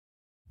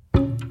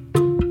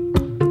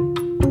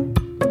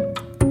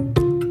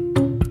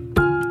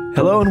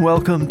Hello and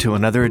welcome to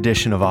another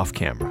edition of Off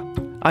Camera.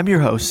 I'm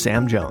your host,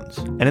 Sam Jones,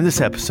 and in this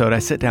episode I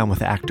sit down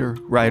with actor,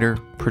 writer,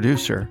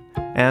 producer,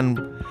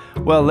 and,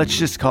 well, let's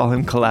just call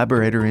him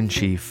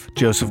collaborator-in-chief,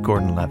 Joseph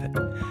Gordon-Levitt.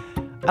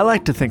 I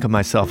like to think of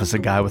myself as a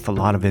guy with a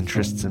lot of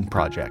interests and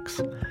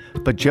projects,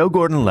 but Joe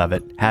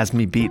Gordon-Levitt has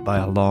me beat by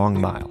a long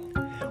mile.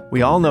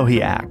 We all know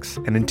he acts,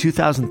 and in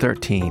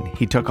 2013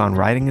 he took on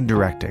writing and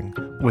directing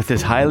with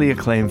his highly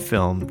acclaimed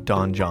film,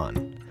 Don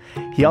Jon.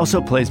 He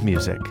also plays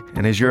music,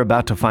 and as you're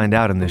about to find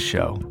out in this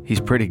show, he's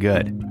pretty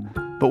good.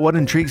 But what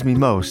intrigues me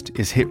most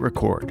is Hit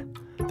Record,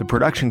 the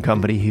production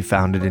company he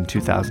founded in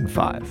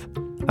 2005.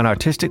 An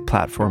artistic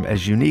platform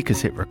as unique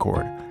as Hit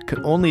Record could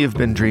only have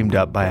been dreamed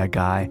up by a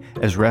guy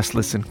as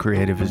restless and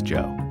creative as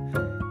Joe.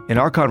 In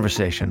our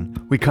conversation,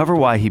 we cover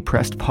why he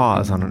pressed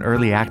pause on an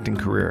early acting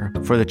career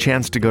for the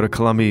chance to go to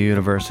Columbia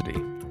University,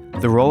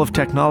 the role of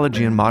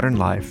technology in modern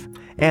life,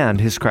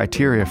 and his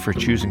criteria for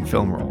choosing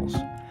film roles.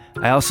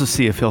 I also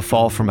see if he'll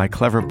fall for my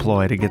clever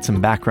ploy to get some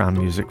background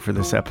music for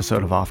this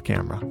episode of Off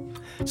Camera.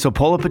 So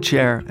pull up a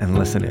chair and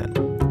listen in.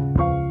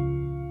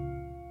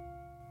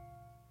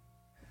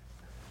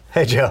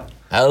 Hey, Joe.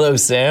 Hello,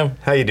 Sam.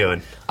 How you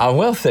doing? I'm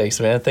well, thanks,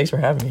 man. Thanks for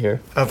having me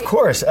here. Of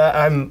course.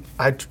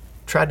 I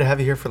tried to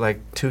have you here for like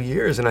 2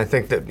 years, and I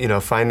think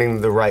that,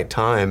 finding the right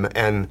time,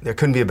 and there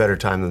couldn't be a better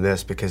time than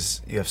this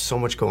because you have so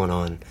much going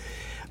on.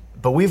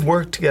 But we've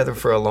worked together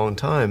for a long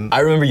time.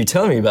 I remember you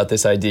telling me about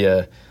this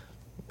idea.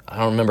 I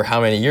don't remember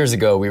how many years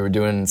ago we were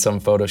doing some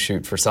photo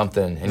shoot for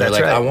something, and that's you're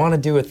like, right. I want to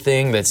do a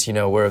thing that's,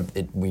 where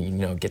we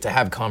get to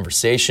have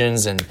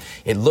conversations, and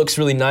it looks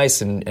really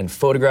nice and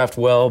photographed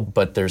well,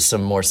 but there's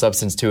some more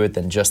substance to it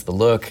than just the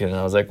look. And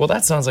I was like, well,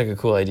 that sounds like a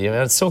cool idea,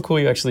 man. It's so cool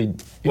you're doing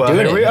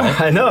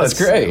it. I know. It's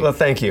great. Well,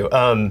 thank you.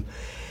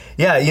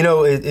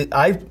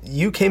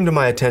 You came to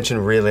my attention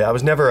really. I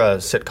was never a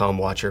sitcom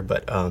watcher,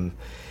 but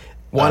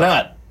why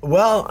not?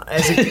 Well,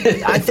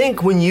 I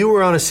think when you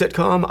were on a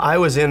sitcom, I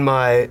was in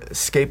my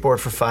skateboard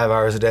for 5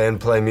 hours a day and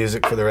play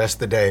music for the rest of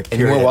the day. And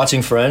you weren't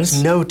watching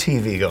Friends? No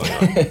TV going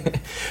on.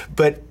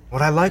 But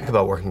what I like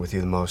about working with you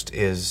the most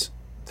is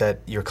that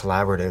you're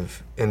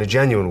collaborative in a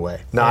genuine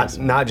way.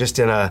 Not just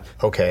in a,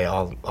 okay,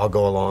 I'll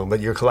go along,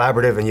 but you're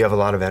collaborative and you have a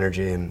lot of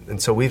energy.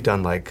 And so we've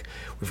done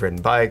we've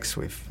ridden bikes,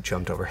 we've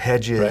jumped over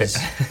hedges,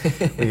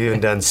 right. We've even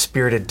done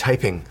spirited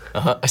typing.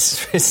 Uh-huh.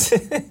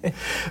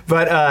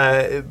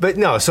 But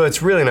no, so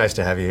it's really nice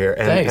to have you here.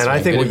 And, Thanks, and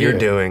I think what you're it.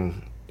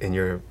 doing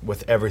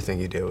with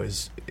everything you do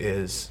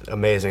is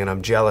amazing. And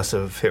I'm jealous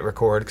of Hit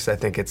Record because I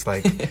think it's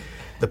like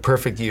the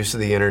perfect use of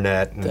the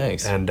internet. And,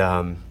 Thanks.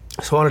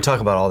 So I want to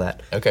talk about all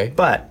that. Okay.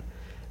 But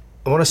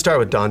I want to start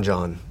with Don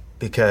Jon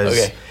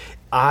because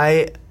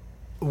I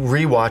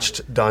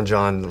rewatched Don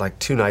Jon like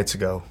 2 nights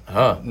ago,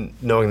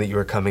 knowing that you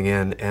were coming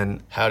in.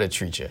 And how'd it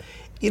treat you?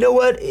 You know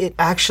what? It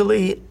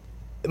actually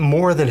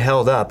more than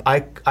held up. I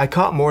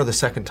caught more the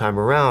second time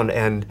around.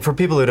 And for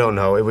people who don't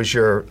know, it was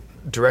your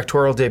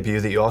directorial debut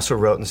that you also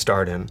wrote and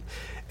starred in.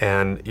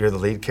 And you're the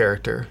lead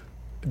character,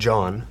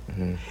 John.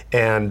 Mm-hmm.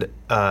 And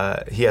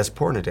he has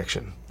porn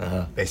addiction,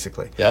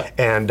 basically. Yeah.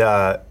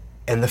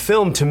 And the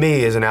film, to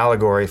me, is an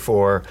allegory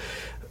for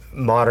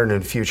modern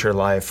and future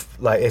life.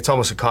 Like, it's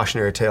almost a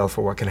cautionary tale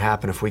for what can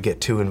happen if we get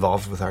too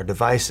involved with our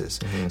devices.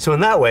 Mm-hmm. So in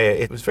that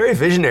way, it was very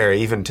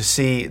visionary even to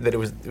see that it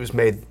was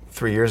made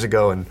 3 years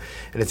ago, and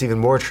it's even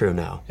more true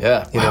now.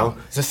 Yeah. You know?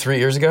 Is it 3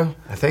 years ago?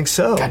 I think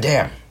so. God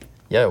damn.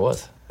 Yeah, it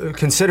was.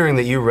 Considering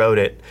that you wrote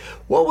it,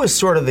 what was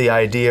sort of the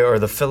idea or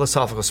the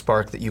philosophical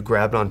spark that you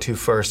grabbed onto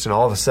first, and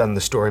all of a sudden the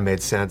story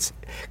made sense?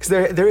 Because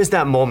there is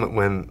that moment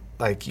when,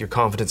 like, your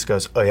confidence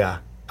goes, oh yeah,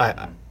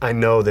 I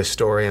know this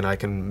story and I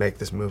can make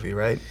this movie,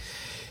 right?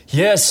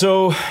 Yeah,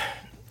 so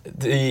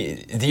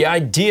the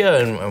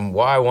idea and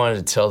why I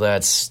wanted to tell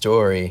that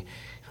story,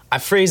 I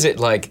phrase it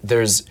like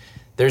there's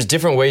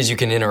different ways you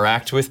can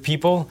interact with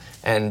people,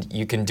 and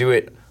you can do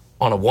it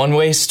on a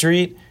one-way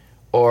street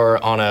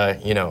or on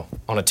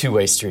a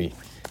two-way street.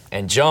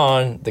 And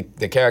John,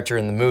 the character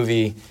in the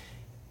movie,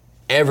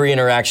 every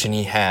interaction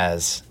he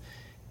has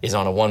is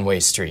on a one-way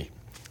street.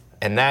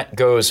 And that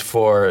goes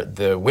for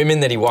the women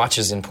that he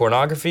watches in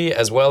pornography,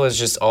 as well as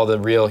just all the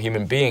real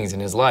human beings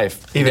in his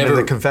life. Even in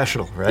the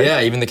confessional, right?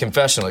 Yeah, even the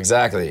confessional,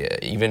 exactly.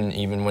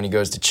 Even when he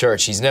goes to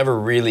church, he's never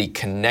really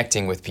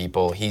connecting with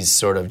people. He's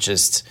sort of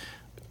just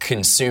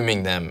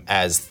consuming them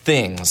as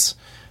things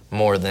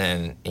more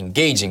than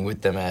engaging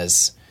with them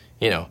as,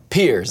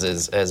 peers,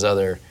 as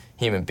other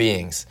human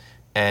beings.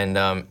 And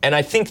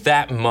I think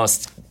that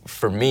must,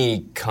 for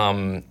me,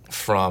 come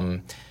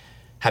from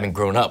having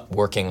grown up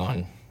working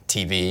on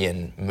TV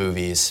and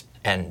movies.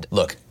 And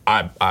look,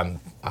 I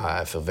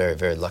feel very,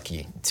 very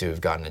lucky to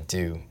have gotten to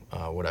do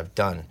what I've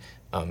done.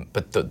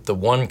 But the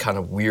one kind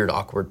of weird,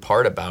 awkward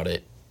part about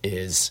it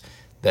is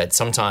that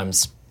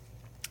sometimes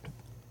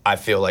I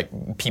feel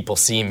like people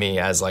see me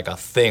as like a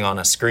thing on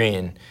a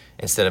screen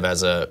instead of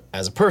as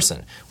a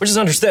person, which is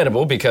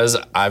understandable because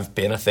I've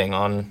been a thing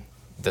on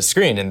the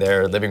screen in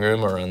their living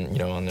room or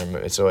on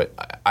their. So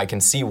I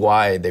can see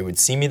why they would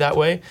see me that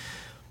way.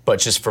 But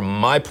just from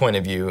my point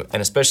of view,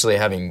 and especially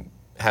having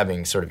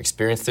having sort of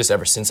experienced this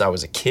ever since I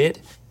was a kid,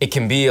 it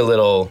can be a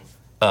little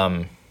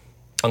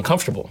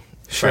uncomfortable,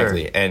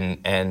 frankly.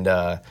 And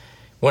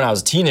when I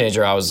was a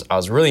teenager, I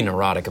was really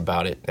neurotic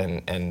about it,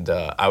 and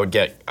I would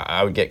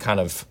get kind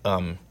of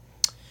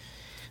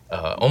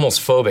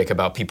almost phobic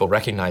about people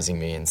recognizing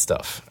me and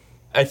stuff.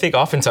 I think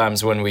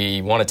oftentimes when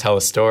we want to tell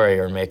a story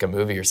or make a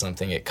movie or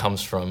something, it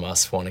comes from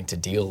us wanting to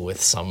deal with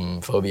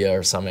some phobia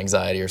or some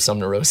anxiety or some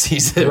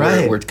neuroses that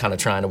we're kind of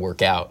trying to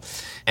work out.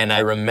 And I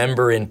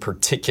remember in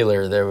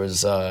particular there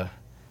was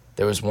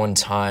one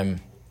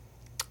time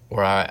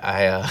where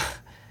I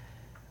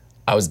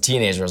was a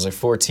teenager, I was like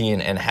 14,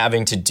 and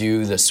having to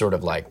do the sort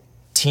of like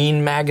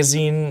teen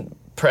magazine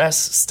press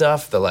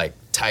stuff, the like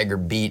Tiger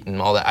Beat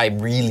and all that. I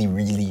really,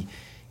 really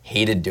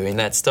hated doing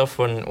that stuff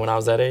when I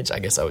was that age. I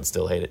guess I would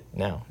still hate it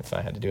now if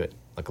I had to do it.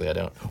 Luckily, I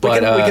don't.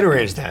 But we can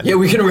arrange that. Yeah,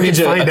 we can arrange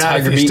a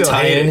Tiger Beat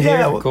tie-in here.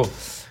 Yeah, cool.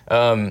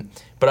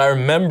 But I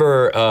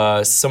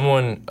remember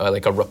someone,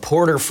 like a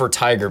reporter for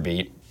Tiger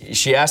Beat,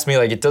 she asked me,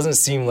 like, it doesn't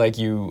seem like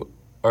you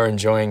are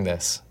enjoying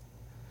this.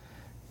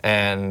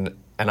 And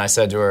I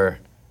said to her,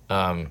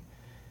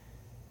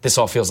 this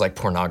all feels like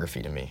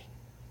pornography to me.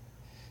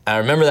 I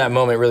remember that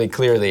moment really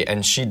clearly,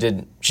 and she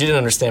didn't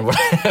understand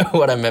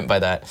what I meant by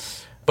that.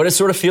 But it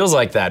sort of feels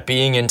like that,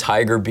 being in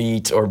Tiger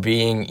Beat or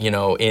being,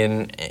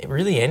 in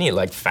really any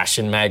like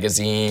fashion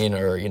magazine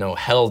or,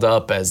 held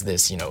up as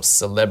this,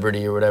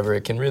 celebrity or whatever.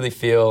 It can really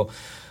feel,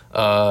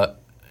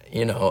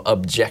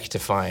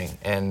 objectifying.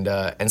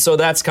 And so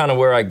that's kind of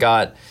where I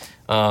got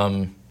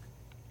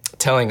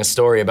telling a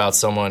story about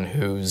someone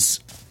who's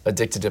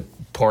addicted to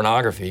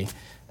pornography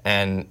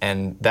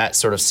and that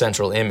sort of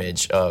central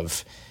image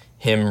of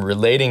him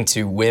relating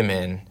to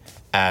women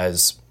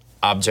as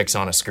objects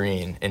on a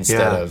screen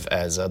instead of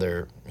as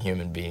other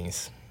human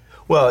beings.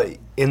 Well,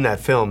 in that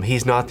film,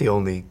 he's not the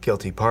only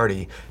guilty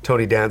party.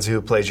 Tony Danza,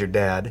 who plays your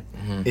dad,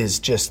 is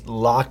just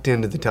locked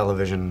into the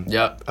television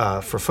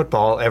for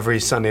football every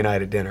Sunday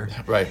night at dinner.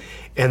 Right.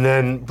 And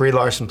then Brie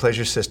Larson plays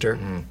your sister,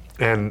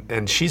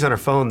 and she's on her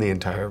phone the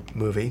entire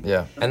movie.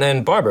 Yeah. And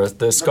then Barbara,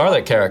 the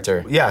Scarlett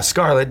character. Yeah,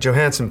 Scarlett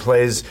Johansson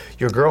plays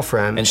your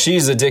girlfriend. And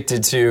she's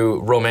addicted to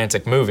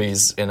romantic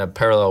movies in a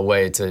parallel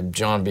way to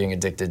John being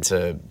addicted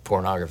to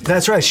pornography.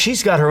 That's right.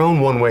 She's got her own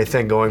one-way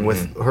thing going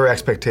with her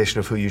expectation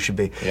of who you should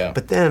be. Yeah.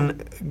 But then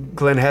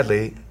Glenn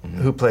Headley,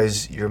 who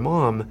plays your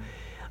mom,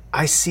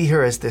 I see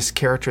her as this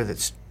character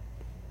that's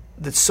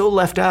so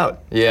left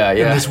out in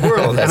this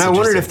world. And I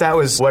wondered if that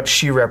was what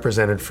she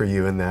represented for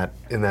you in that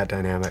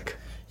dynamic.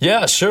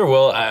 Yeah, sure.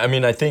 Well, I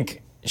mean, I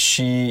think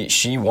she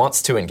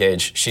wants to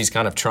engage. She's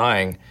kind of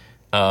trying,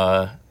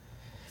 then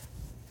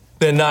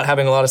not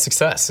having a lot of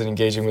success in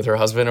engaging with her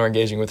husband or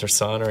engaging with her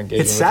son or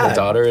engaging with her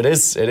daughter. It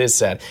is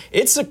sad.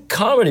 It's a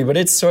comedy, but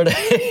it's sort of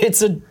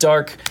it's a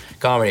dark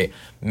comedy.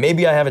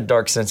 Maybe I have a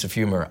dark sense of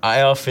humor.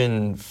 I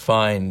often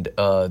find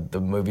the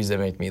movies that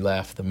make me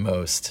laugh the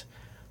most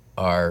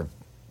are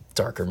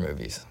darker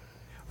movies.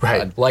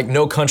 Right. Like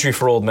No Country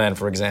for Old Men,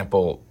 for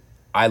example.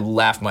 I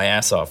laughed my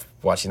ass off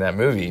watching that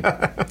movie.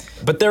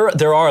 But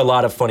there are a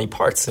lot of funny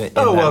parts in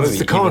that movie. It's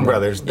the Coen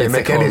brothers. They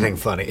make anything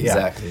funny.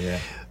 Exactly, yeah.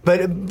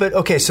 But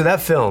okay, so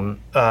that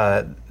film,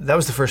 that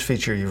was the first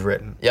feature you've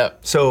written. Yep.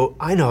 So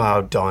I know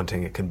how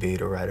daunting it can be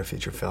to write a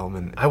feature film,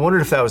 and I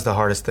wondered if that was the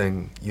hardest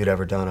thing you'd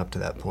ever done up to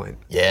that point.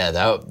 Yeah,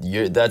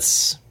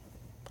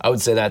 I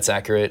would say that's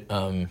accurate.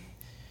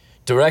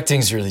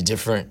 Directing's really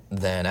different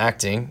than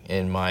acting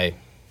in my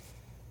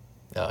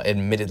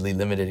admittedly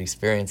limited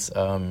experience,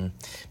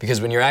 because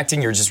when you're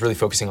acting, you're just really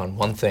focusing on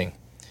one thing.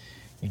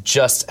 You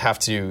just have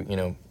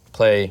to,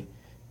 play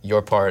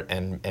your part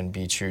and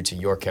be true to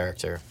your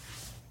character.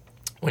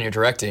 When you're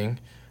directing,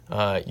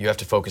 you have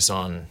to focus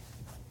on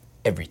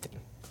everything.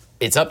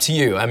 It's up to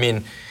you. I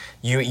mean,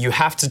 you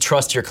have to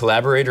trust your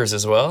collaborators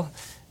as well,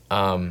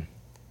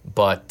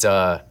 but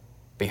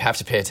you have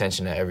to pay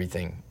attention to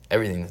everything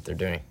that they're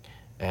doing,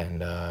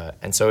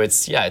 and so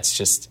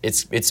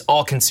it's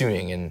all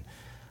consuming, and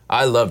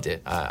I loved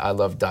it. I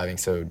loved diving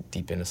so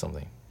deep into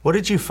something. What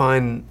did you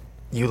find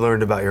you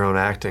learned about your own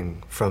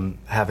acting from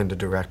having to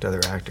direct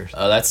other actors?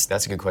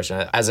 That's a good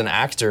question. As an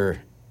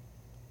actor,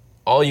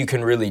 all you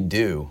can really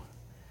do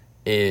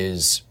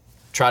is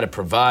try to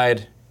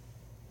provide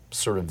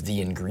sort of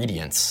the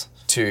ingredients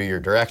to your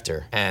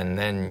director, and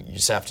then you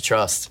just have to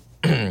trust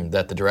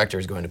that the director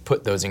is going to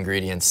put those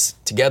ingredients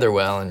together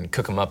well and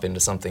cook them up into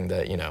something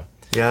that,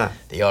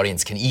 the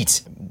audience can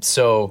eat.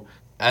 So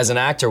as an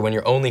actor, when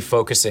you're only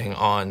focusing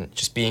on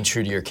just being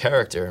true to your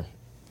character,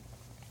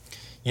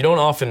 you don't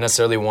often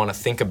necessarily want to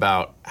think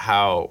about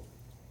how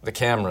the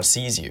camera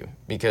sees you,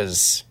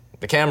 because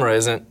the camera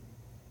isn't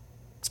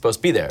supposed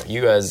to be there.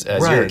 You as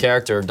your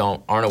character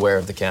aren't aware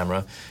of the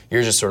camera.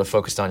 You're just sort of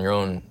focused on your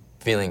own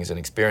feelings and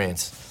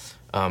experience.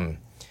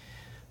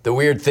 The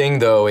weird thing,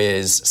 though,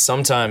 is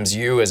sometimes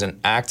you as an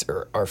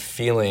actor are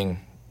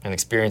feeling and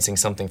experiencing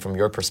something from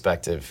your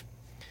perspective,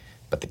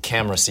 but the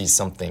camera sees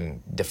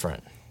something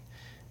different.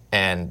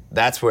 And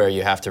that's where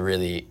you have to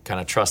really kind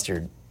of trust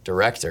your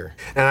director.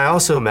 And I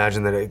also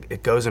imagine that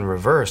it goes in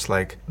reverse,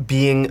 like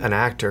being an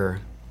actor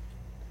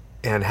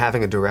and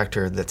having a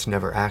director that's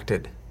never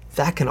acted,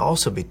 that can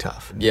also be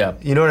tough. Yeah.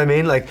 You know what I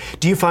mean? Like,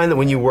 do you find that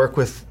when you work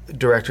with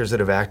directors that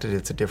have acted,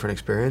 it's a different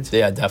experience?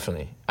 Yeah,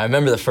 definitely. I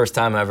remember the first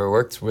time I ever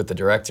worked with a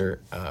director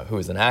who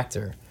was an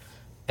actor,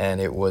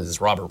 and it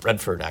was Robert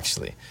Redford,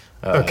 actually.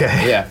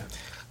 Okay.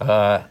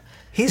 Yeah.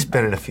 He's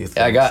been in a few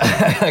things.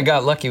 I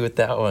got lucky with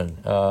that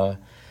one.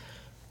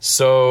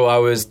 So I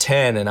was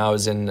 10, and I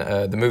was in,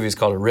 the movie is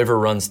called A River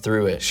Runs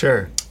Through It.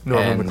 Sure,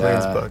 Norman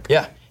MacLean's book.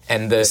 Yeah,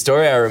 and the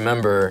story I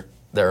remember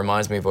that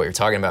reminds me of what you're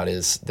talking about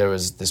is there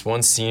was this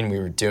one scene we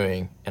were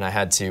doing, and I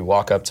had to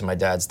walk up to my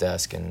dad's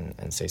desk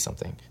and say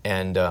something.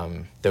 And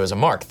there was a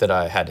mark that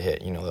I had to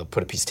hit. You know, they'll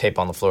put a piece of tape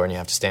on the floor, and you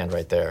have to stand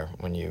right there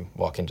when you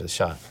walk into the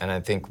shot. And I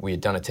think we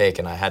had done a take,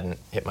 and I hadn't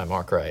hit my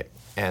mark right.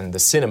 And the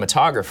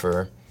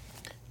cinematographer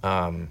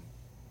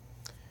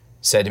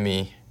said to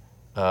me,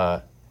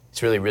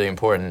 it's really, really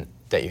important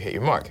that you hit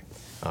your mark.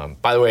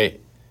 By the way,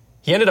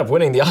 he ended up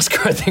winning the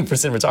Oscar, I think, for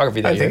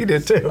cinematography that year. I think he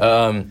did,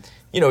 too.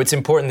 You know, it's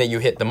important that you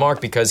hit the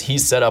mark because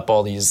he's set up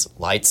all these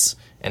lights,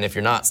 and if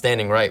you're not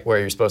standing right where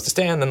you're supposed to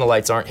stand, then the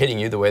lights aren't hitting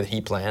you the way that he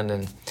planned.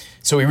 And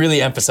so he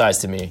really emphasized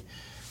to me,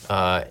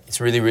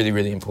 it's really, really,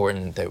 really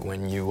important that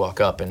when you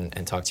walk up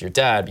and talk to your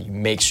dad, you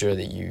make sure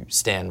that you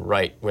stand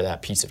right where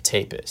that piece of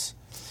tape is.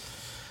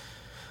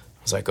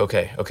 I was like,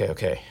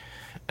 okay.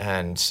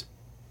 And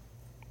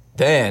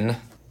then,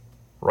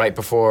 right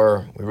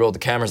before we rolled the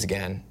cameras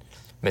again,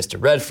 Mr.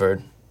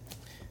 Redford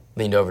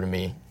leaned over to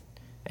me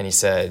and he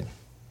said,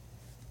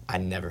 I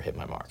never hit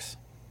my marks.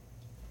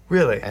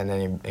 Really? And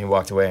then he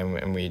walked away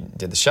and we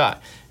did the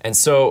shot. And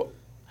so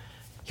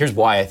here's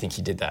why I think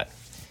he did that.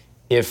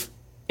 If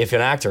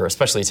an actor,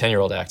 especially a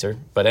 10-year-old actor,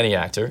 but any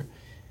actor,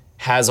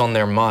 has on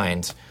their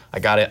mind, I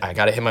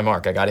gotta hit my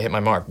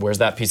mark, where's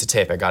that piece of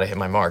tape, I gotta hit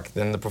my mark,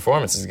 then the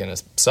performance is gonna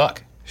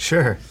suck.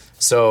 Sure.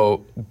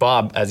 So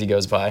Bob, as he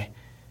goes by,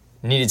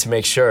 needed to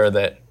make sure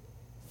that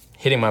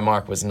hitting my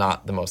mark was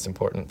not the most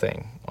important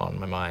thing on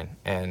my mind.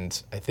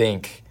 And I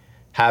think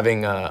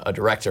having a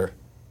director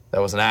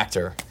that was an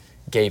actor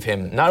gave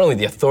him not only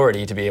the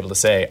authority to be able to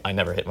say, I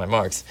never hit my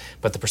marks,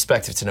 but the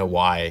perspective to know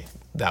why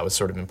that was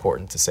sort of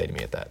important to say to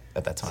me at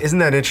that time. Isn't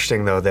that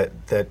interesting, though,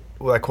 that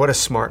like, what a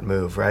smart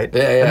move, right?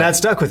 Yeah. And that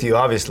stuck with you,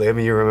 obviously. I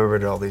mean, you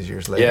remembered it all these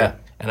years later. Yeah,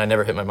 and I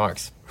never hit my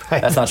marks.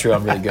 Right. That's not true.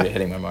 I'm really good at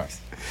hitting my marks.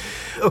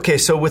 Okay,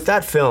 so with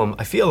that film,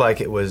 I feel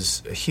like it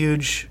was a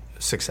huge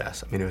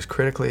success. I mean, it was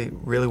critically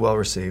really well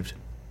received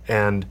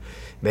and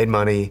made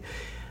money.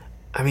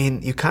 I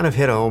mean, you kind of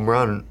hit a home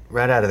run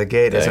right out of the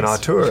gate. Thanks. As an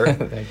auteur.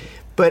 Thank you.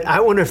 But I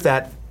wonder if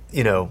that,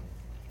 you know,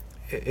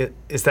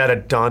 is that a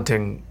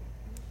daunting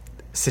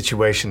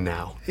situation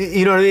now?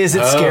 You know what I mean? Is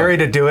it scary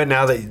to do it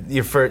now that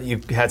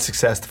you've had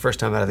success the first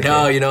time out of the gate?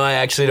 No, you know, I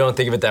actually don't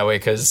think of it that way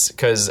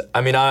because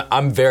I mean,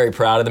 I'm very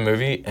proud of the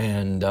movie,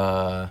 and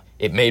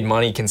it made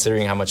money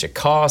considering how much it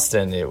cost,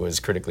 and it was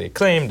critically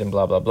acclaimed and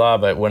blah, blah, blah.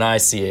 But when I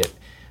see it,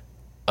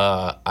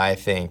 I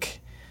think,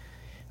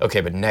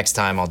 okay, but next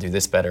time I'll do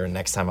this better, and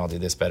next time I'll do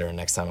this better, and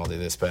next time I'll do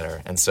this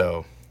better. And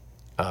so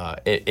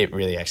it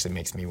really actually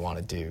makes me want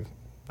to do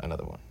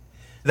another one.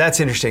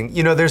 That's interesting.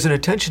 You know, there's an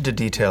attention to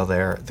detail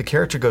there. The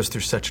character goes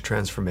through such a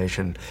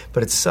transformation,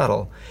 but it's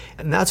subtle.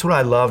 And that's what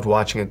I loved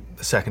watching it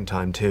the second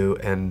time, too.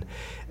 And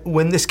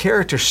when this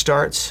character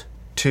starts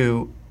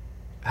to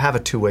have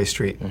a two-way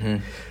street,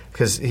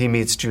 because he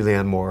meets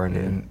Julianne Moore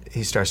and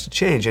he starts to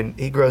change, and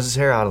he grows his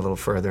hair out a little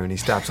further, and he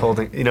stops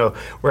holding, you know,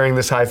 wearing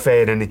this high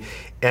fade, and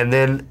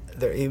then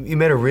you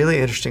made a really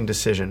interesting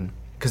decision,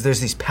 because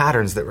there's these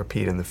patterns that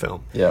repeat in the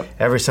film. Yeah.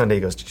 Every Sunday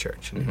he goes to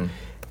church.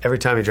 Every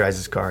time he drives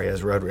his car, he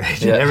has road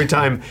rage. Yeah. And every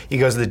time he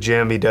goes to the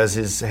gym, he does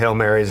his Hail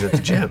Marys at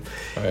the gym.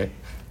 Right.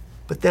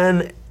 But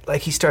then,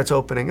 like, he starts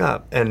opening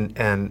up,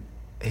 and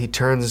he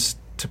turns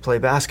to play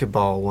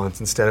basketball once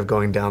instead of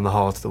going down the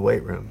hall to the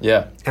weight room.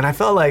 Yeah. And I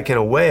felt like, in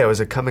a way, it was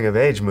a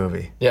coming-of-age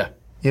movie. Yeah.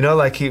 You know,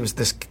 like he was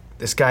this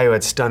guy who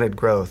had stunted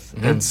growth,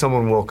 and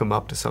someone woke him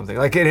up to something.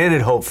 Like, it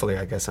ended hopefully,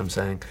 I guess I'm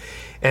saying.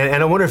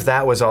 And I wonder if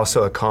that was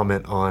also a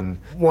comment on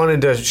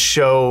wanting to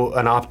show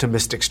an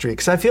optimistic streak,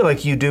 because I feel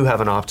like you do have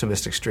an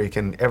optimistic streak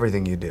in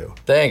everything you do.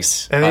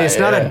 Thanks. I mean, it's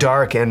not a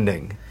dark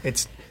ending.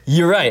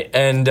 You're right,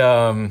 and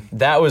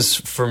that was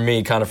for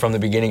me kind of from the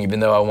beginning.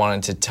 Even though I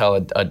wanted to tell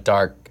a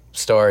dark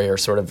story or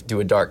sort of do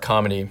a dark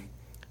comedy,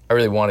 I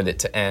really wanted it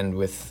to end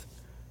with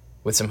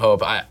some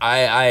hope.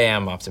 I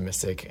am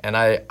optimistic, and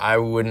I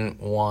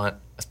wouldn't want,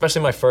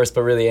 especially my first,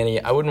 but really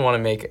I wouldn't want to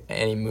make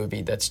any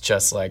movie that's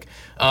just like,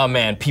 oh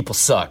man, people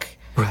suck.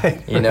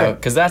 Right. You know,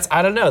 because that's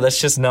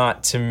just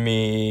not, to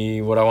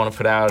me, what I want to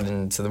put out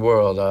into the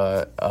world.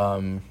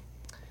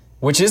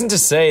 Which isn't to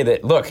say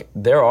that, look,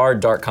 there are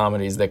dark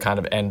comedies that kind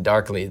of end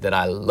darkly that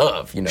I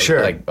love, you know,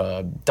 sure. Like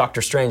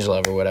Dr.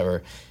 Strangelove or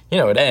whatever. You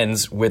know, it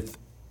ends with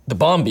the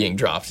bomb being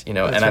dropped, you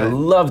know, that's and right. I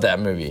love that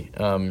movie.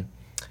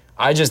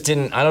 I just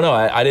didn't, I don't know,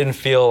 I didn't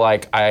feel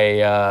like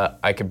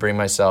I could bring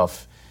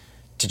myself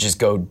to just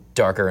go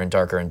darker and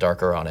darker and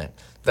darker on it.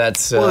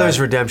 That's well, there's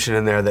redemption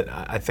in there that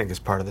I think is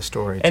part of the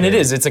story. And it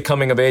is. It's a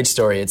coming-of-age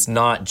story. It's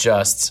not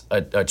just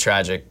a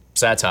tragic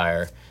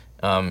satire.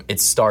 It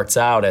starts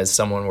out as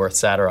someone worth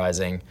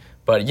satirizing,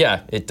 but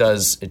yeah, it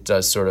does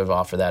sort of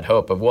offer that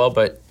hope of, well,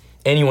 but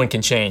anyone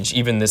can change,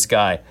 even this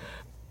guy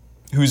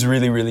who's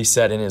really, really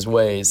set in his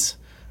ways.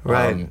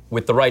 Right.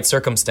 With the right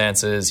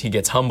circumstances, he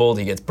gets humbled,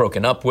 he gets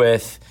broken up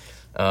with,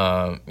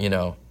 and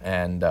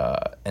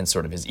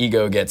sort of his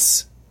ego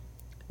gets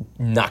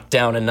knocked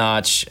down a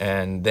notch,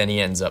 and then he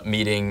ends up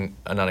meeting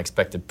an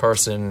unexpected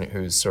person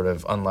who's sort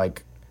of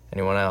unlike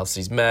anyone else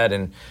he's met.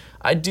 And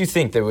I do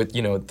think that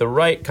with the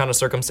right kind of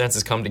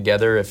circumstances come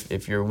together,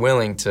 if you're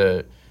willing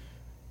to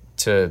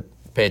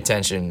pay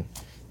attention,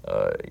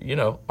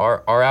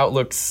 our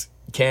outlooks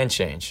can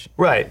change.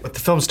 Right. What the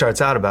film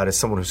starts out about is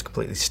someone who's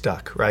completely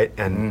stuck, right?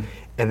 And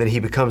then he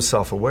becomes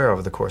self-aware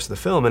over the course of the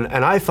film.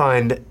 And I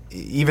find,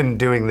 even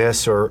doing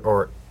this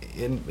or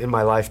in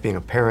my life being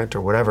a parent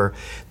or whatever,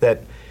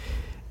 that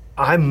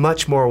I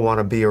much more want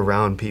to be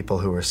around people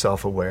who are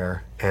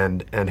self-aware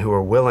and who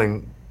are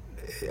willing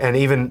and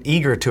even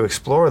eager to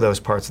explore those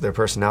parts of their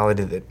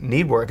personality that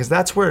need work. Because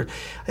that's where,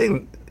 I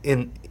think,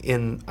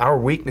 in our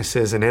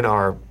weaknesses and in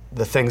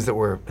the things that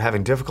we're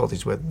having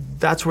difficulties with,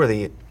 that's where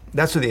the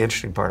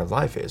interesting part of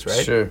life is,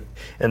 right? Sure.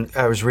 And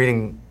I was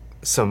reading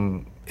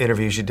some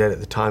interviews you did at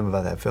the time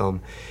about that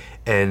film,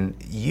 and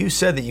you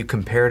said that you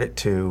compared it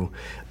to,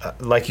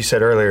 like you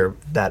said earlier,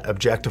 that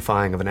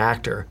objectifying of an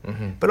actor.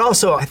 Mm-hmm. But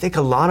also, I think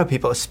a lot of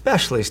people,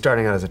 especially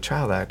starting out as a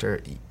child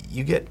actor,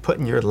 you get put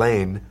in your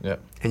lane,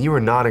 and you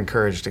were not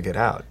encouraged to get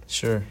out.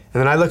 Sure. And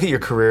then I look at your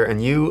career,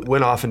 and you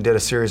went off and did a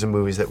series of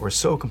movies that were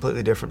so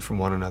completely different from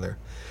one another.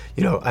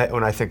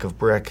 When I think of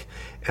Brick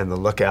and The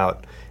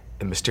Lookout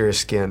and Mysterious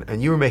Skin,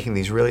 and you were making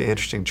these really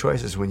interesting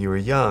choices when you were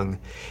young,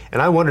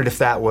 and I wondered if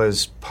that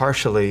was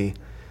partially,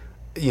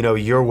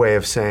 your way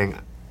of saying,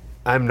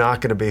 I'm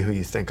not going to be who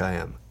you think I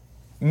am.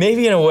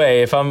 Maybe in a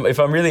way. If I'm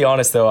really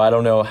honest, though, I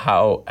don't know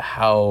how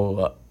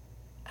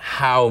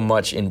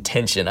much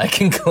intention I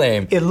can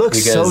claim. It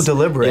looks so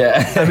deliberate.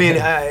 Yeah. I mean,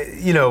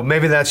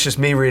 maybe that's just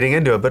me reading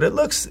into it, but it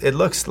looks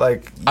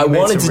like I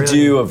wanted to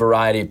do a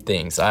variety of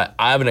things. I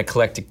have an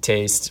eclectic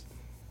taste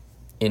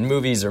in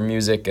movies or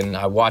music, and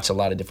I watch a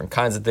lot of different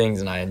kinds of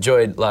things, and I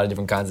enjoyed a lot of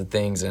different kinds of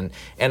things, and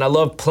I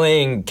love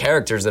playing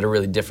characters that are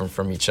really different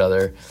from each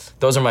other.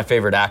 Those are my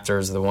favorite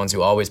actors, the ones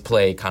who always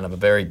play kind of a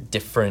very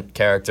different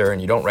character,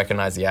 and you don't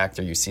recognize the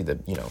actor, you see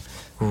that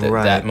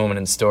moment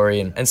in the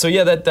story. And so,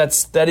 yeah,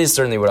 that is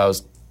certainly what I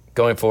was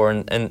going for,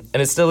 and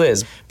it still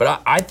is.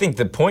 But I think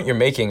the point you're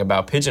making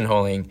about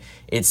pigeonholing,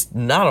 it's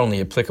not only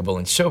applicable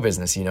in show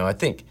business. I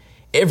think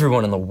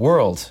everyone in the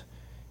world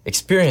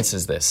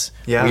experiences this.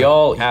 Yeah. We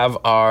all have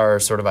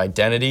our sort of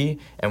identity,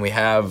 and we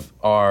have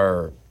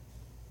our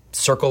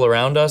circle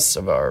around us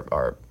of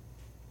our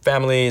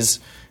families,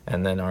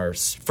 and then our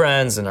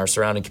friends and our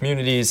surrounding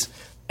communities,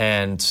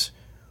 and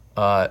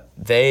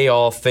they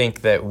all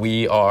think that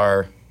we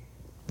are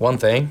one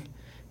thing,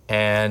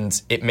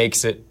 and it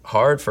makes it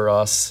hard for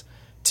us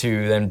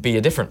to then be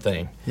a different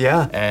thing.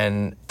 Yeah.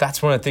 And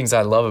that's one of the things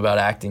I love about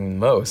acting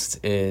most,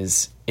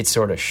 is it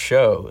sort of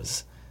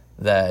shows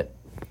that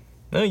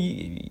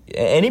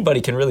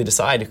anybody can really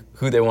decide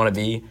who they want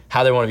to be,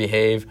 how they want to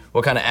behave,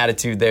 what kind of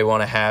attitude they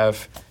want to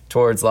have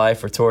towards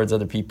life or towards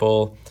other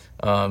people,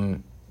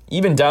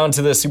 even down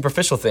to the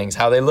superficial things,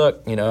 how they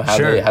look, how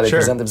they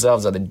present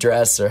themselves, how they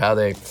dress, or how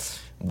they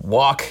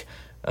walk,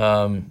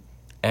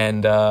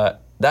 and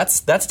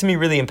that's to me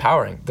really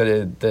empowering.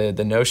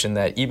 The notion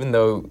that even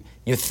though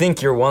you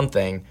think you're one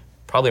thing,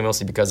 probably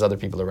mostly because other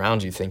people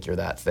around you think you're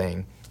that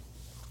thing,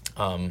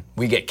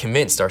 we get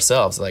convinced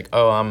ourselves, like,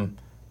 oh,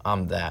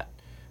 I'm that.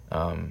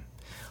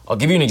 I'll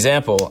give you an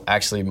example,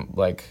 actually,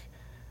 like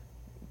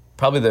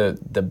probably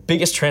the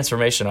biggest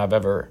transformation I've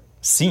ever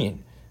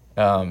seen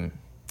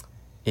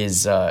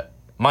is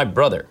my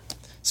brother.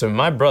 So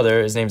my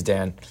brother, his name's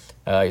Dan,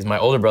 he's my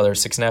older brother,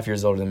 6.5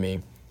 years older than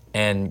me,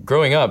 and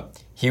growing up,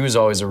 he was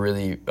always a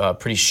really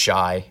pretty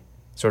shy,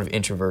 sort of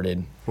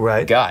introverted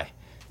guy,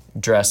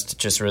 dressed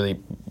just really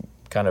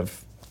kind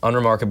of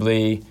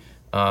unremarkably,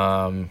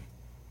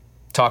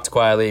 talked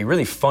quietly,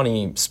 really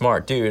funny,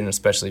 smart dude, and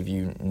especially if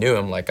you knew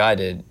him like I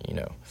did,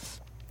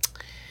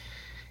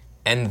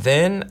 And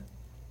then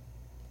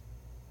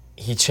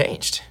he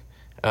changed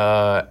in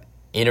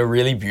a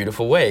really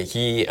beautiful way.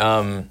 He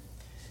and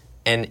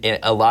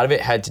a lot of it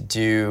had to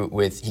do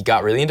with, he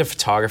got really into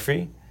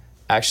photography,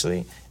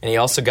 actually, and he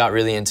also got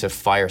really into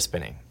fire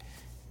spinning.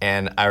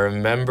 And I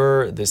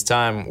remember this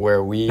time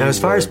where Now, is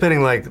fire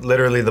spinning like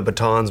literally the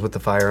batons with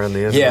the fire on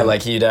the end? Yeah,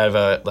 like he'd have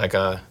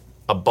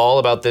a ball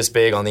about this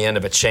big on the end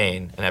of a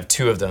chain and have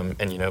two of them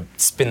and,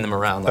 spin them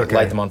around,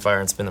 light them on fire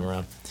and spin them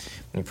around.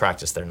 When you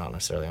practice, they're not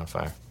necessarily on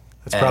fire.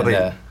 That's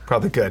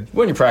probably good.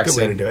 When you practice,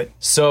 good way to do it.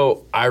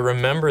 So I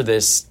remember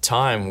this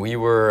time we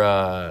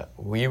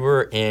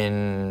were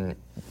in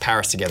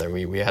Paris together.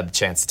 We had the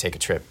chance to take a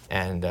trip,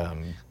 and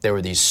there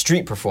were these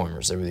street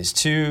performers. There were these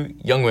two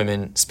young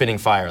women spinning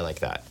fire like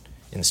that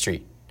in the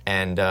street,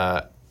 and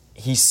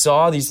he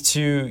saw these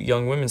two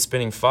young women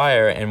spinning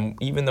fire, and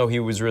even though he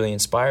was really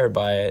inspired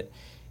by it,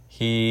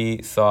 he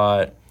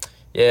thought,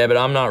 yeah, but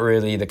I'm not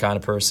really the kind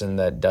of person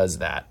that does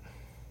that.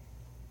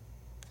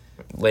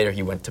 later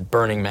he went to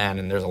Burning Man,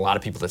 and there's a lot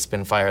of people that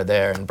spin fire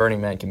there, and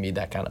Burning Man can be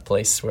that kind of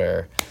place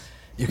where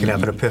you can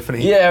have an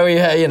epiphany. Yeah,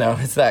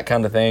 it's that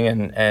kind of thing,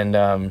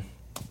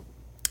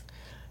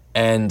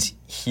 and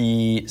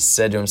he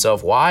said to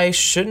himself, why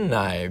shouldn't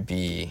I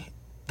be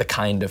the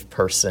kind of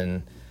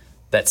person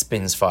that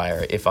spins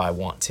fire if I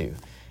want to?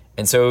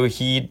 And so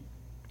he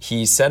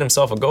set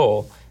himself a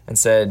goal and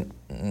said,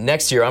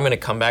 next year I'm going to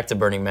come back to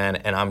Burning Man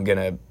and I'm going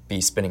to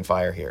be spinning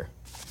fire here.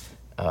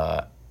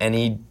 And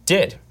he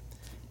did.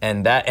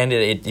 And that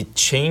it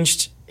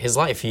changed his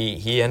life.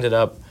 He ended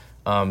up,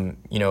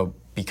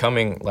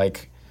 becoming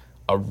like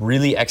a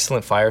really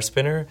excellent fire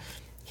spinner.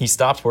 He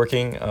stopped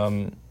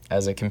working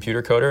as a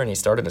computer coder, and he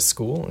started a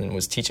school and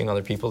was teaching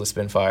other people to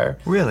spin fire.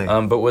 Really?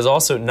 But was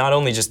also not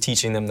only just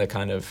teaching them the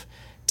kind of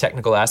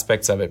technical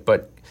aspects of it,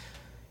 but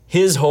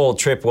his whole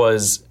trip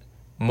was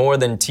more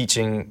than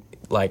teaching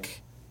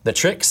like the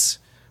tricks,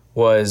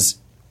 was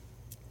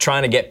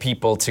trying to get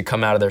people to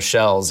come out of their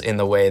shells in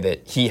the way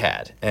that he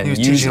had. And he was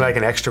teaching like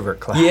an extrovert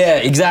class. Yeah,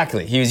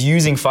 exactly. He was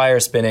using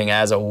fire spinning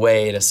as a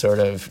way to sort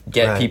of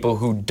get people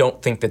who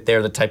don't think that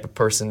they're the type of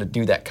person to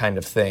do that kind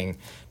of thing,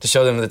 to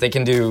show them that they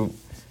can do,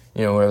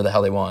 whatever the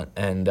hell they want.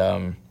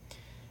 And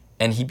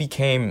he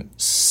became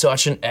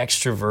such an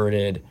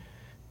extroverted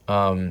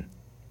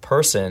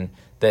person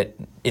that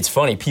it's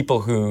funny,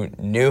 people who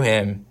knew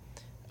him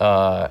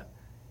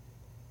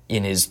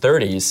in his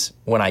 30s,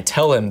 when I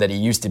tell him that he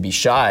used to be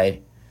shy,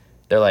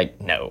 they're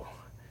like, no,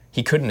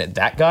 he couldn't.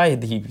 That guy,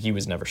 he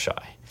was never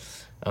shy.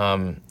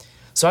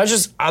 So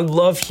I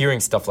love hearing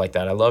stuff like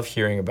that. I love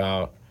hearing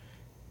about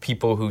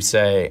people who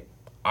say,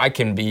 I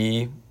can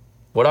be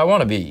what I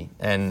want to be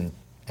and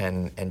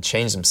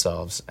change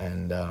themselves.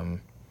 And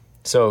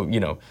so,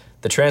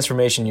 the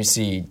transformation you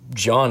see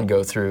John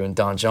go through in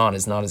Don John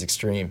is not as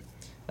extreme,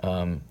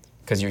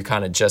 because you're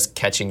kind of just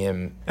catching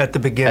him at the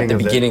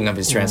beginning of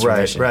his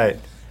transformation. Right.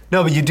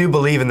 No, but you do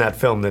believe in that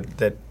film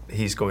that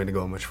he's going to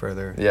go much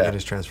further in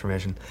his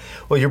transformation.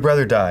 Well, your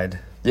brother died.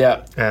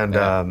 Yeah. And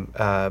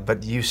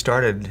but you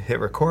started Hit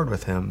Record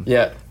with him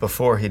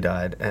before he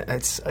died.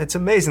 It's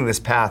amazing, this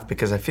path,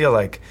 because I feel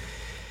like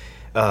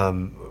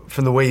from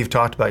the way you've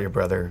talked about your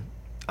brother,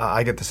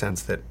 I get the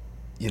sense that,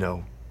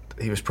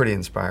 he was pretty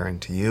inspiring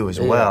to you as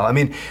well. I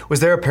mean, was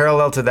there a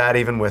parallel to that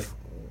even with,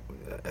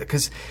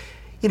 because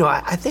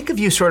I think of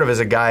you sort of as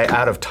a guy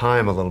out of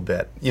time a little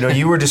bit.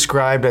 You were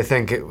described, I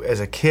think, as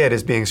a kid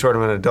as being sort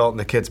of an adult in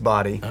a kid's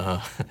body.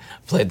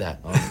 Played that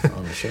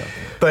on the show.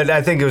 But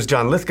I think it was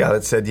John Lithgow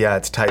that said,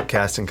 it's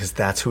typecasting because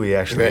that's who he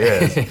actually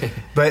is.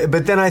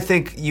 But then I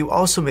think you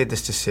also made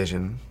this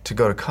decision to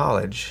go to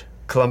college,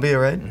 Columbia,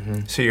 right?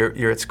 Mm-hmm. So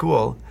you're at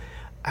school.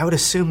 I would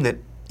assume that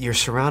you're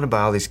surrounded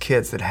by all these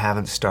kids that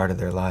haven't started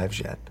their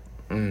lives yet,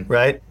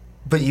 right?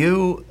 But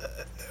you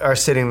are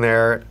sitting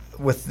there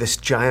with this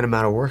giant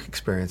amount of work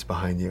experience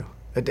behind you.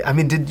 I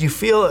mean, did you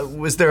feel,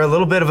 was there a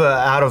little bit of a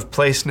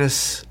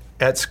out-of-placeness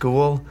at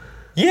school?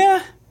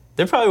 Yeah,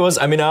 there probably was.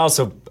 I mean, I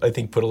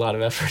think, put a lot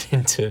of effort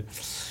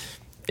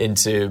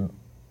into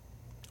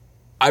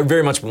I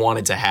very much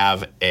wanted to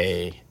have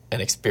an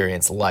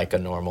experience like a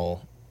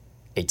normal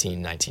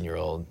 18,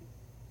 19-year-old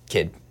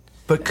kid.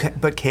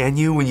 But can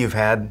you, when you've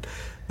had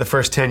the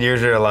first 10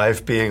 years of your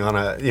life being on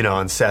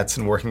on sets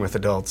and working with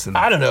adults? And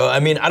I don't know. I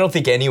mean, I don't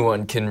think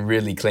anyone can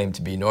really claim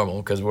to be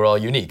normal because we're all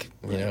unique,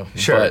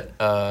 Sure.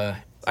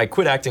 But I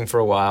quit acting for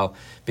a while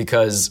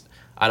because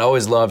I'd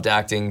always loved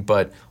acting,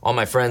 but all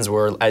my friends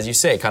were, as you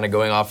say, kind of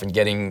going off and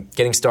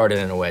getting started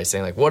in a way,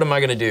 saying like, what am I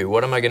going to do?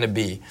 What am I going to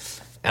be?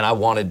 And I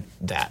wanted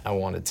that. I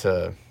wanted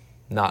to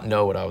not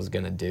know what I was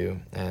going to do.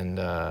 And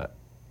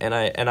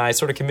I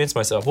sort of convinced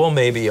myself, well,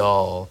 maybe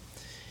I'll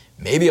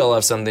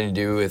have something to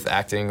do with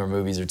acting or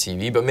movies or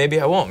TV, but maybe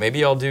I won't.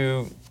 Maybe I'll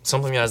do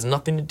something that has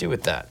nothing to do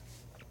with that.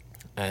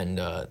 And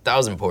that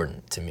was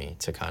important to me,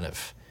 to kind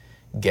of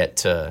get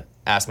to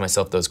ask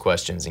myself those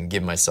questions and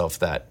give myself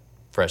that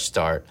fresh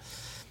start.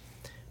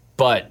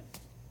 But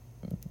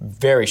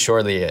very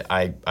shortly,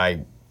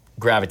 I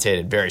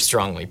gravitated very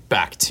strongly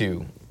back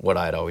to what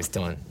I had always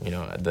done.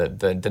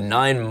 The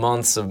 9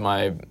 months of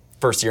my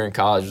first year in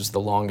college was the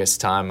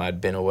longest time I'd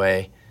been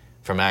away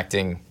from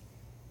acting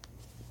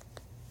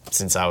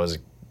since I was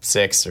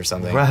 6 or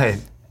something. Right.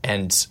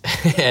 And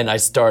I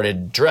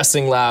started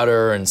dressing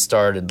louder and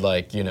started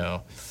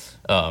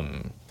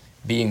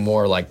being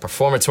more like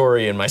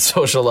performatory in my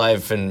social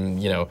life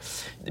and,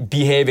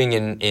 behaving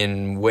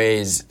in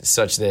ways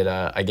such that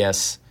I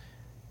guess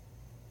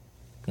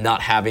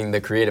not having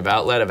the creative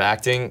outlet of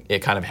acting, it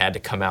kind of had to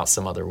come out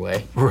some other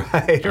way.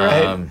 Right.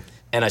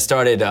 And I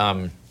started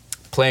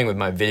playing with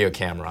my video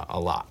camera a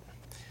lot.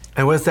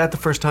 And was that the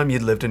first time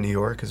you'd lived in New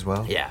York as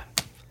well? Yeah.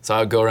 So I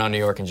would go around New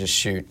York and just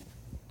shoot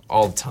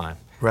all the time.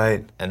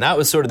 Right. And that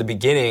was sort of the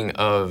beginning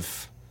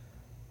of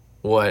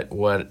what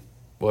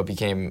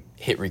became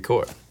Hit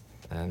Record.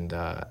 And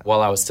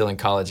while I was still in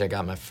college, I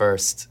got my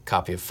first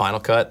copy of Final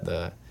Cut,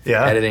 the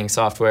editing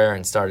software,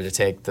 and started to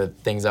take the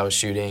things I was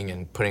shooting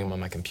and putting them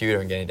on my computer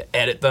and getting to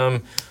edit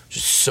them, which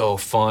is so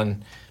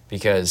fun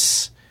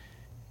because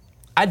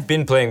I'd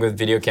been playing with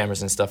video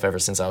cameras and stuff ever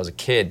since I was a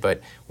kid,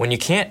 but when you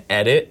can't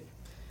edit,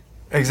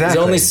 exactly,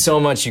 there's only so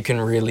much you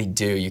can really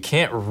do. You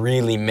can't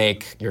really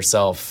make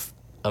yourself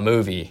a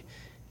movie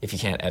if you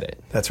can't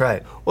edit. That's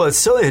right. Well, it's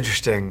so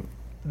interesting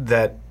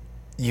that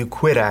you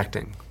quit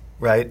acting,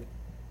 right?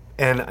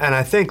 And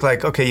I think,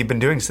 like, okay, you've been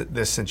doing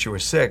this since you were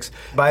 6.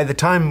 By the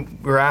time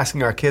we're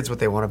asking our kids what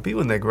they want to be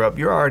when they grow up,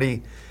 you're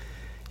already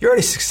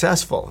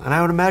successful. And I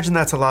would imagine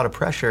that's a lot of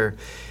pressure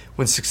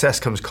when success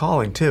comes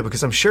calling, too,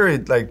 because I'm sure,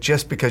 like,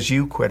 just because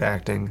you quit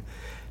acting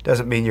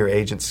doesn't mean your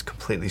agents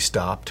completely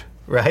stopped,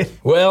 right?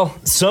 Well,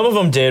 some of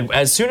them did.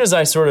 As soon as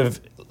I sort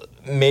of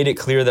made it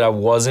clear that I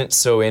wasn't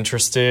so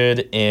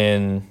interested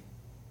in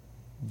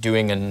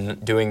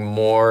doing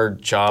more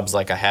jobs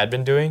like I had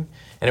been doing,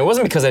 and it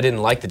wasn't because I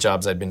didn't like the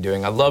jobs I'd been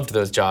doing. I loved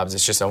those jobs.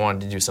 It's just I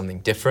wanted to do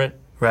something different.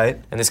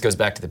 Right. And this goes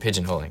back to the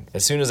pigeonholing.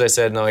 As soon as I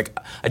said, no, like,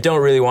 I don't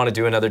really want to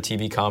do another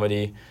TV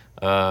comedy.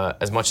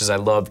 As much as I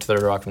loved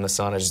Third Rock from the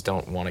Sun, I just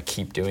don't want to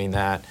keep doing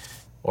that.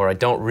 Or I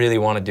don't really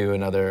want to do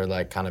another,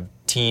 like, kind of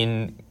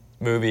teen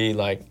movie,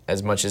 like,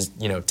 as much as,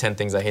 10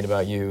 Things I Hate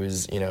About You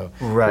is,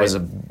 right, was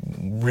a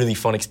really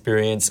fun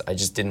experience. I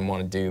just didn't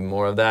want to do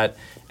more of that.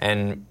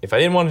 And if I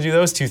didn't want to do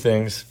those two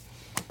things,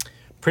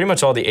 pretty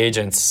much all the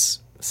agents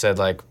said,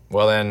 like,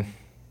 well then,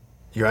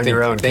 you're on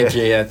your own.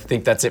 I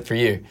think that's it for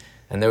you.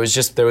 And there was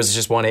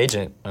just one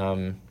agent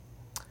who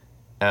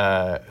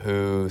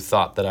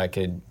thought that I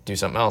could do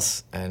something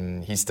else,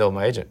 and he's still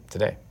my agent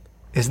today.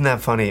 Isn't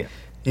that funny?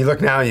 You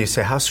look now and you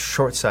say, how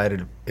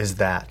short-sighted is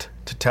that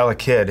to tell a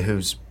kid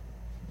who's,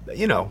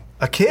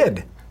 a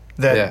kid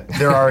that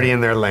they're already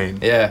in their lane?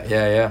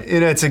 Yeah.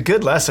 It's a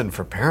good lesson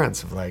for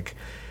parents of, like,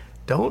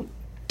 don't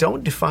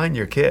define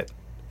your kid.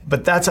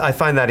 But I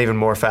find that even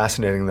more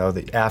fascinating, though,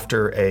 that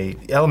after a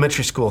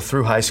elementary school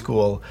through high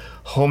school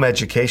home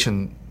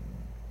education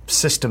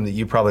system that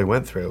you probably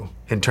went through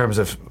in terms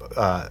of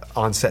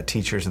on-set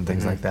teachers and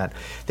things like that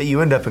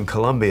you end up in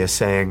Columbia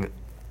saying,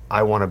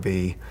 I want to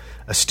be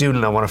a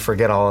student, I want to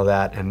forget all of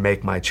that and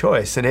make my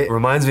choice. And it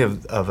reminds me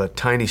of a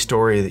tiny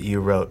story that you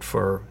wrote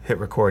for Hit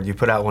Record. You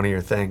put out one of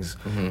your things,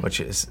 which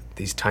is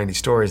these tiny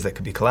stories that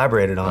could be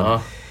collaborated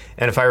on.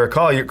 And if I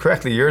recall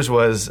correctly, yours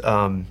was,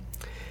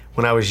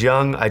 when I was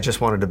young, I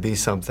just wanted to be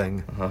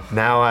something.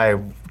 Now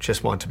I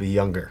just want to be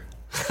younger.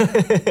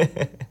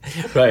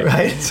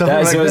 Right.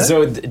 Something like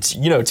that.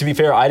 So, to be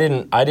fair, I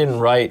didn't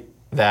write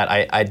that.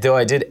 I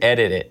did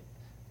edit it.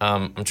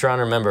 I'm trying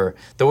to remember.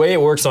 The way it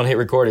works on Hit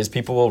Record is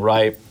people will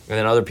write, and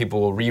then other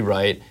people will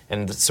rewrite,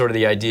 and sort of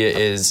the idea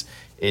is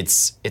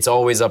it's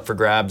always up for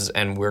grabs,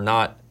 and we're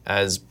not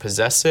as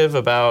possessive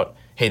about,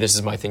 hey, this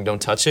is my thing,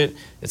 don't touch it.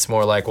 It's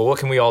more like, well, what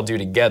can we all do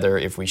together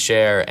if we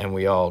share and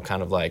we all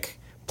kind of, like,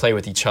 play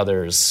with each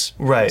other's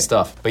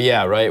stuff. But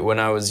yeah, right, when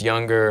I was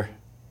younger,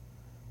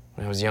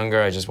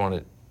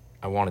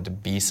 I wanted to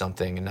be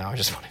something, and now I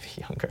just want to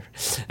be younger.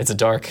 It's a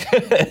dark,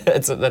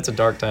 that's a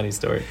dark, tiny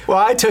story. Well,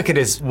 I took it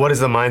as, what is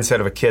the mindset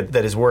of a kid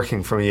that is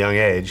working from a young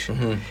age?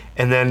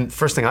 And then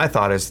first thing I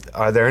thought is,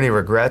 are there any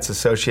regrets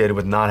associated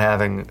with not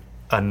having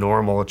a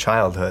normal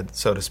childhood,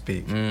 so to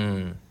speak?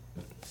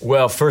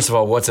 Well, first of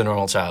all, what's a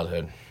normal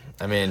childhood?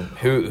 I mean,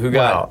 who can really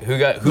call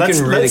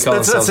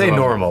themselves let's say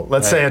normal.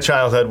 Let's say right. a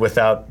childhood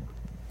without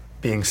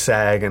being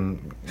SAG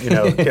and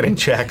getting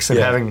checks and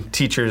having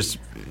teachers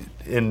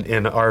in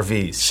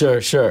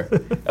RVs. Sure.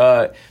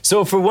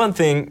 So for one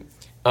thing,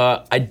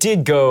 I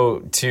did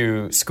go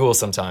to school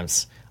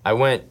sometimes. I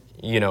went,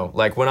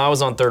 like when I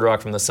was on Third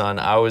Rock from the Sun,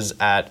 I was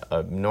at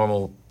a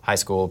normal high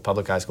school,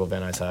 public high school,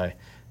 Van Nuys High,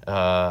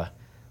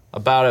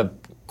 about a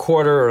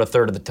quarter or a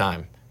third of the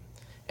time.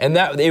 And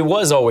that it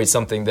was always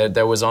something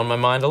that was on my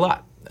mind a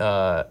lot.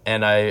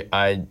 And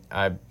I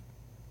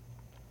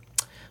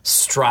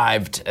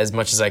strived as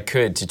much as I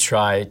could to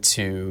try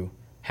to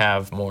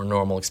have more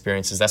normal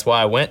experiences. That's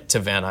why I went to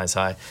Van Nuys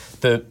High.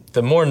 The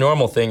more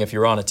normal thing, if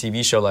you're on a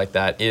TV show like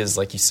that, is,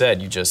 like you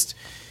said, you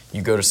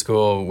go to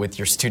school with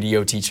your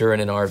studio teacher in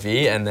an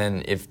RV, and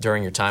then if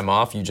during your time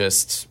off, you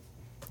just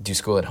do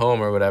school at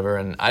home or whatever.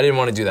 And I didn't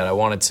want to do that. I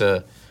wanted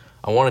to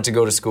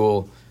go to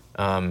school,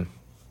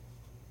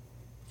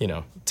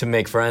 to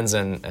make friends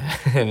and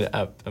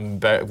to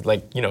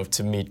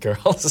meet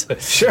girls.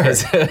 Sure.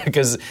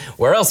 Because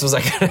where else was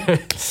I going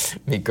to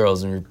meet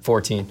girls when you're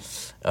 14?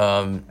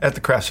 At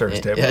the craft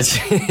service table.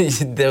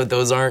 Yes,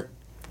 those aren't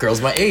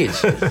girls my age.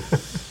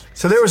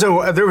 So there was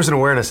an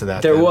awareness of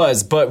that. There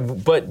was,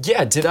 but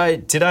yeah, did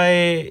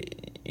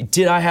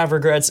I have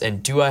regrets,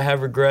 and do I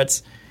have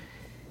regrets?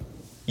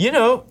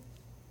 I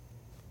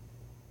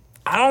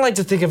don't like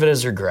to think of it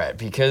as regret,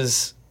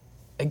 because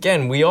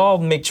again, we all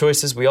make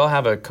choices. We all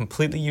have a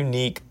completely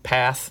unique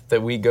path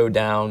that we go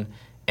down,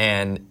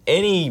 and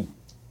any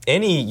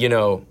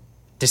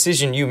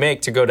decision you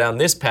make to go down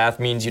this path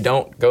means you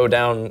don't go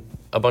down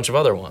a bunch of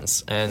other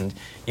ones, and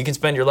you can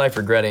spend your life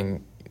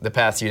regretting the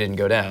paths you didn't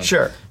go down.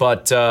 Sure.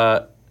 But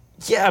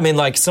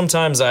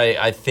sometimes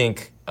I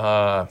think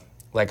I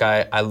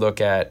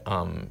look at,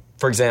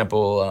 for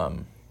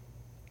example,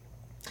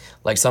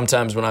 like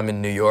sometimes when I'm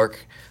in New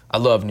York, I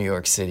love New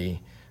York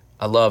City.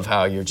 I love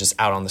how you're just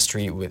out on the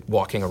street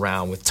walking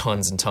around with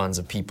tons and tons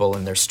of people,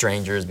 and they're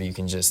strangers, but you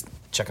can just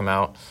check them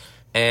out.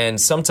 And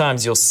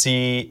sometimes you'll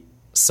see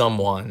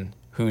someone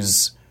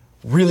who's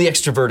really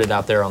extroverted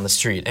out there on the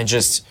street and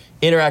just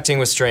interacting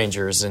with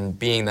strangers and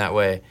being that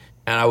way.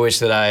 And I wish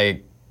that I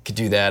could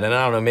do that. And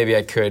I don't know, maybe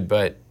I could,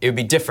 but it would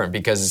be different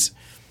because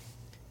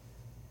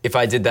if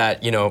I did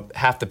that,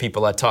 half the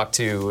people I talk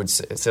to would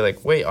say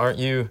like, wait, aren't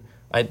you...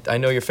 I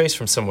know your face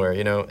from somewhere,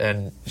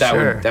 and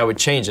that would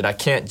change it. I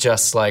can't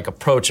just like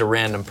approach a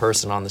random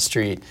person on the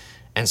street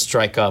and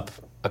strike up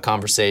a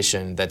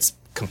conversation that's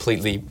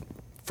completely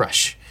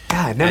fresh.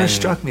 Yeah, it never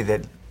struck me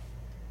that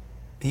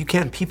you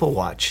can't people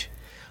watch.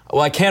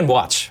 Well, I can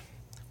watch.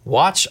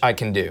 Watch I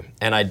can do,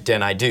 and I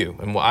do.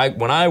 And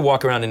when I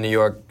walk around in New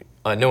York,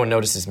 no one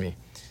notices me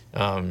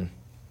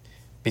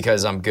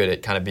because I'm good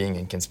at kind of being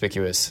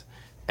inconspicuous.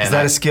 And is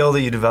that a skill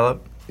that you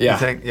develop? Yeah. You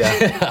think?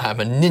 Yeah. I'm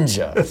a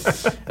ninja.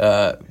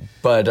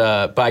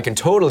 But I can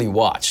totally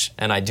watch,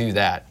 and I do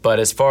that. But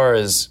as far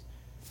as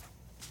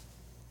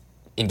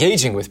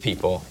engaging with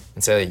people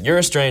and say, you're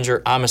a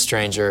stranger, I'm a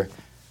stranger,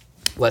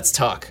 let's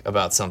talk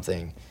about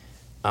something,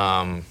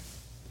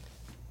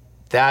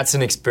 that's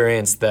an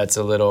experience that's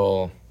a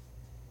little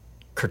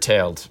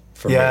curtailed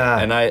for me.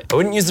 And I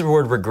wouldn't use the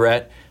word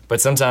regret,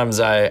 but sometimes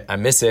I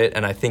miss it,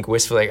 and I think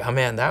wistfully, like, oh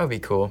man, that would be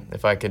cool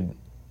if I could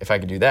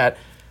do that.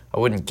 I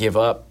wouldn't give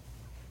up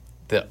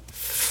the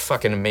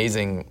fucking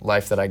amazing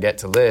life that I get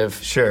to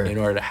live in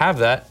order to have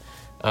that.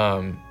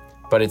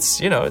 But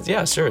it's,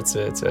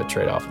 it's a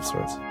trade-off of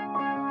sorts.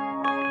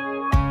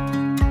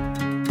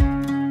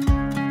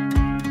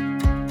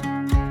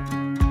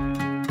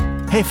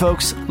 Hey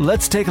folks,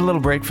 let's take a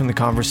little break from the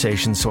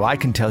conversation so I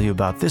can tell you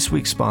about this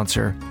week's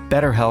sponsor,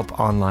 BetterHelp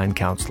Online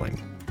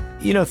Counseling.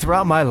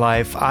 Throughout my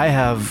life, I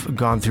have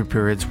gone through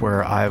periods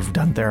where I've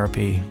done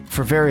therapy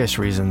for various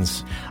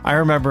reasons. I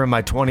remember in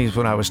my 20s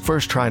when I was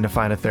first trying to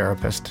find a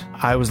therapist,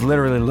 I was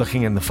literally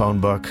looking in the phone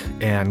book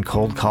and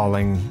cold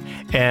calling,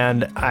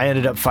 and I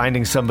ended up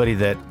finding somebody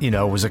that,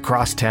 was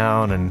across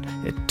town, and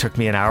it took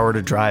me an hour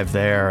to drive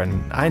there,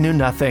 and I knew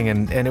nothing,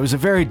 and it was a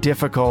very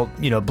difficult,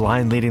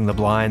 blind leading the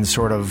blind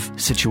sort of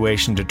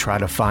situation to try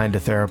to find a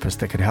therapist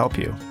that could help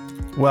you.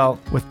 Well,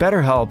 with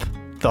BetterHelp,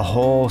 the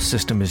whole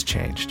system has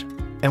changed.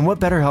 And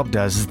what BetterHelp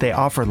does is they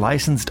offer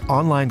licensed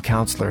online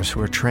counselors who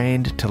are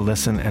trained to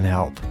listen and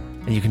help.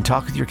 And you can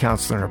talk with your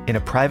counselor in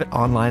a private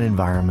online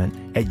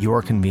environment at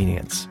your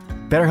convenience.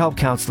 BetterHelp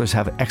counselors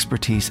have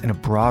expertise in a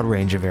broad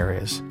range of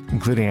areas,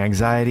 including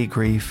anxiety,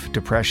 grief,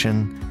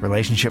 depression,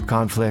 relationship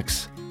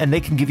conflicts, and they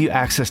can give you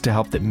access to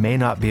help that may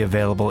not be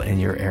available in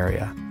your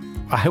area.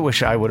 I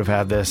wish I would have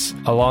had this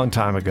a long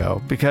time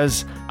ago,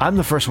 because I'm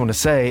the first one to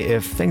say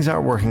if things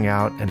aren't working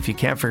out and if you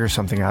can't figure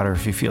something out or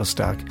if you feel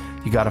stuck,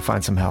 you got to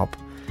find some help.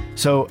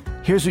 So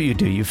here's what you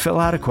do. You fill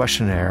out a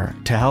questionnaire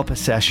to help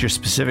assess your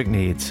specific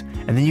needs,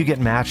 and then you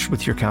get matched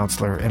with your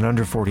counselor in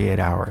under 48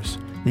 hours.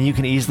 Then you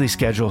can easily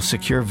schedule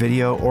secure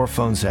video or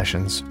phone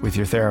sessions with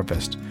your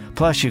therapist.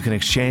 Plus, you can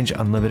exchange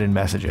unlimited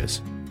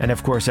messages. And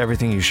of course,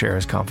 everything you share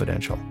is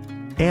confidential.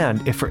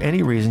 And if for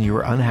any reason you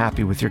are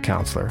unhappy with your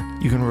counselor,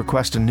 you can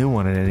request a new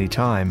one at any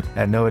time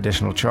at no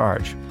additional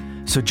charge.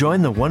 So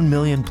join the 1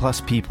 million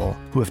plus people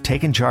who have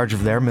taken charge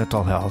of their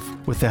mental health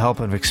with the help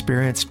of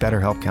experienced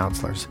BetterHelp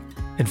counselors.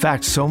 In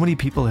fact, so many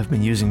people have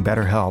been using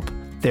BetterHelp,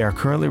 they are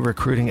currently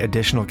recruiting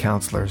additional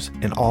counselors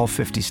in all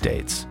 50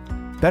 states.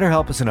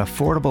 BetterHelp is an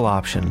affordable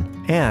option,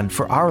 and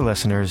for our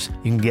listeners,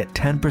 you can get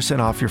 10%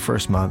 off your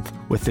first month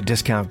with the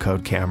discount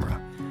code CAMERA.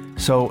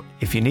 So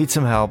if you need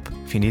some help,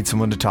 if you need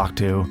someone to talk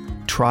to,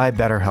 try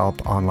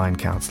BetterHelp Online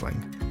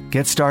Counseling.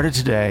 Get started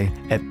today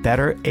at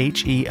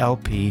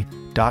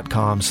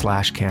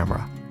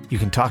betterhelp.com/camera. You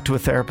can talk to a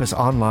therapist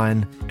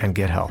online and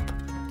get help.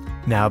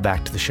 Now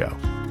back to the show.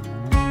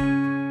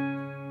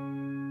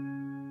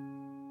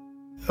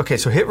 Okay,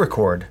 so hit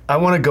record. I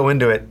want to go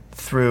into it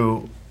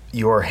through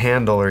your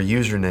handle or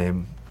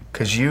username,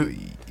 because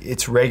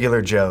it's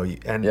Regular Joe,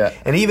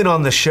 and even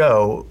on the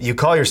show you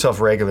call yourself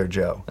Regular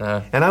Joe.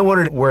 And I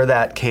wondered where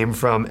that came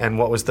from and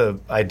what was the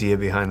idea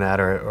behind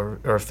that, or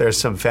if there's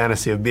some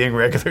fantasy of being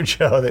Regular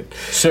Joe that.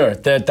 Sure,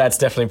 that's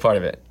definitely part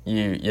of it.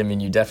 You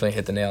definitely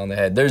hit the nail on the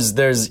head. There's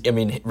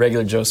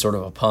Regular Joe's sort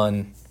of a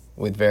pun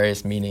with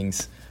various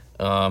meanings.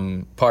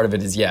 Part of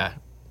it is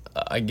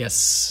I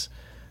guess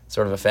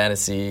sort of a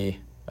fantasy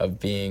of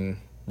being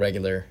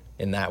regular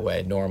in that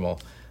way,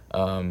 normal.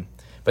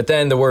 But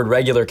then the word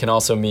regular can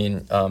also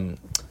mean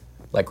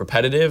like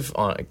repetitive,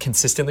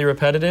 consistently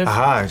repetitive.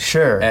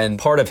 Sure. And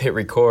part of hit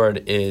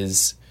record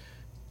is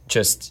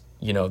just,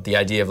 the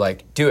idea of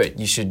like, do it.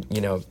 You should,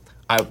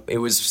 it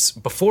was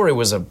before it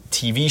was a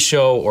TV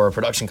show or a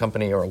production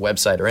company or a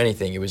website or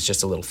anything. It was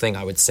just a little thing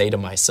I would say to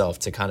myself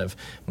to kind of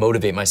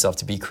motivate myself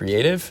to be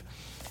creative.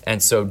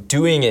 And so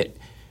doing it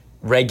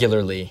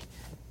regularly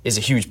is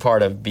a huge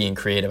part of being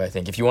creative, I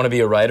think. If you want to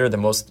be a writer,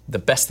 the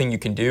best thing you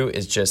can do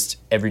is just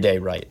every day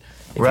write.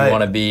 If you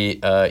want to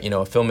be a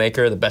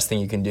filmmaker, the best thing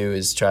you can do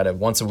is try to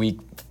once a week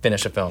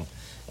finish a film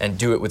and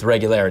do it with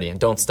regularity and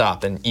don't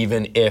stop. And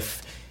even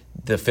if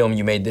the film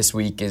you made this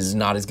week is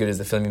not as good as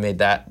the film you made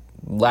that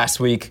last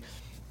week.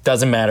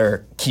 Doesn't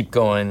matter. Keep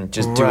going.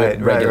 Just do it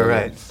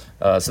regularly.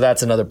 So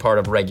that's another part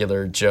of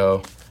regular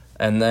Joe.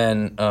 And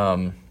then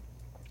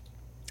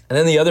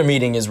the other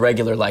meeting is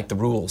regular, like the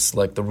rules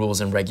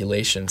and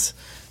regulations.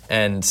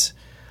 And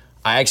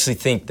I actually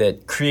think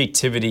that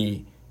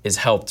creativity is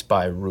helped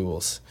by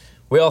rules.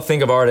 We all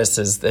think of artists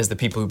as the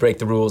people who break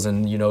the rules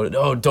and,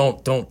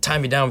 don't tie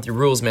me down with your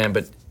rules, man.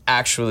 But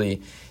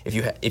actually,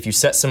 if you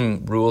set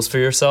some rules for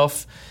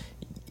yourself,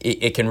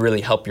 it can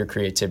really help your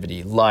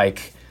creativity.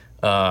 Like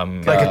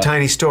a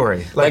tiny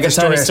story. Like a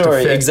tiny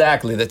story,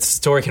 exactly. That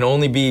story can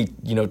only be,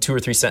 2 or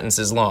 3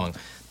 sentences long.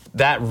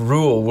 That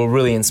rule will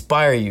really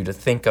inspire you to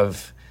think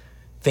of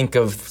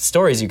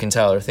stories you can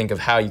tell, or think of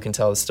how you can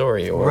tell the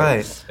story.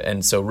 Right.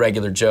 And so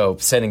regular Joe,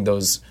 setting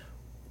those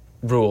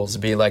rules,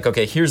 be like,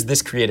 okay, here's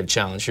this creative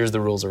challenge. Here's the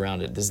rules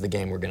around it. This is the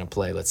game we're going to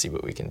play. Let's see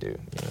what we can do.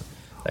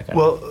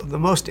 The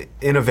most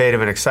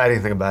innovative and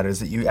exciting thing about it is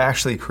that you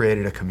actually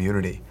created a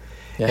community.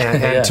 Yeah.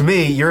 And to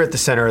me, you're at the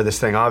center of this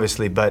thing,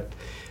 obviously, but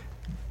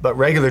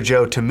regular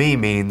Joe to me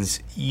means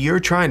you're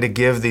trying to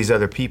give these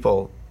other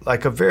people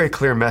like a very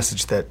clear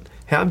message that,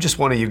 hey, I'm just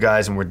one of you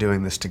guys and we're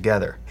doing this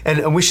together.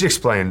 And we should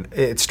explain,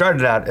 it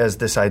started out as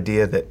this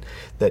idea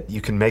that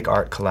you can make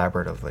art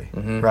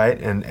collaboratively, right?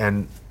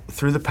 And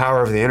through the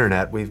power of the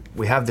internet,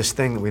 we have this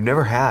thing that we've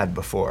never had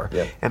before.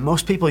 Yep. And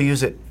most people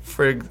use it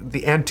for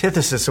the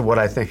antithesis of what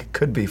I think it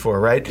could be for,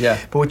 right? Yeah.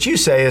 But what you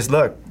say is,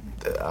 look,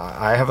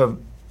 I have a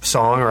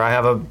song, or I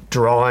have a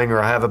drawing, or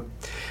I have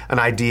an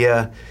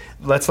idea.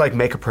 Let's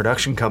make a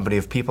production company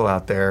of people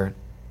out there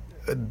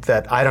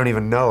that I don't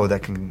even know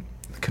that can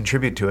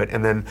contribute to it,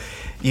 and then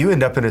you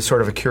end up in a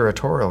sort of a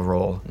curatorial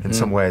role in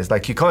some ways.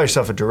 Like, you call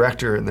yourself a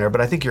director in there,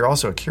 but I think you're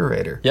also a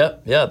curator.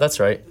 Yeah, that's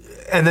right.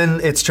 And then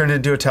it's turned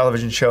into a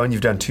television show, and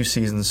you've done 2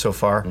 seasons so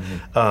far.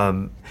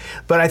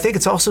 But I think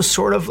it's also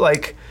sort of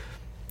like,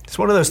 it's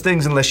one of those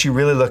things, unless you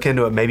really look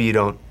into it, maybe you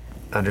don't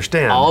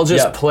understand. I'll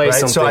just play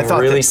something so I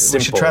thought really simple.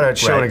 We should try to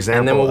show an example.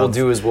 And then what we'll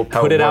do is we'll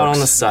put it out on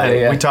the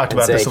site. We talked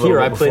about this a little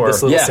bit before. Here, I played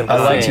this little simple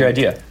thing. I liked your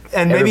idea.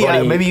 And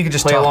maybe you could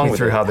just talk me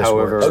through how this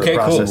works. Okay,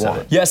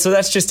 cool. Yeah, so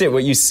that's just it.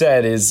 What you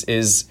said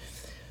is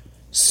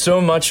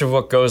so much of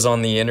what goes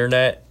on the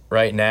internet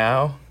right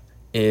now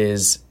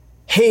is,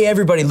 hey,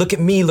 everybody, look at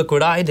me, look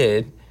what I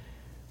did,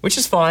 which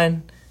is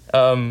fine.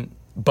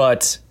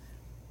 But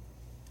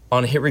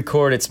on Hit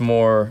Record, it's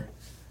more,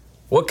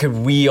 what could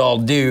we all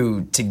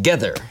do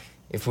together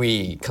if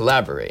we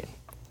collaborate?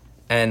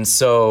 And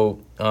so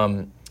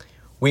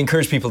we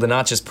encourage people to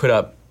not just put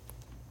up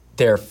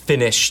their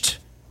finished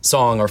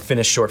song or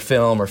finished short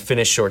film or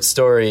finished short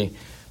story,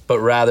 but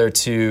rather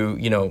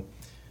to,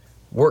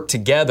 work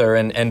together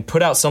and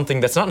put out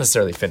something that's not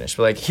necessarily finished.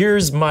 But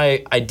here's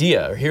my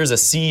idea, or here's a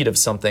seed of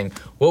something.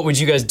 What would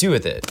you guys do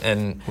with it?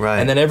 And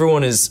then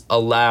everyone is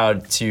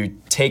allowed to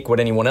take what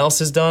anyone else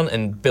has done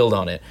and build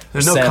on it.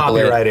 There's no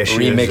copyright issues.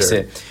 Remix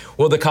it.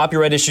 Well, the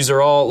copyright issues are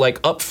all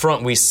up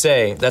front. We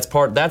say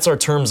that's our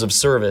terms of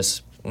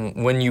service.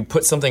 When you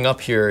put something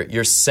up here,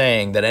 you're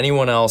saying that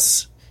anyone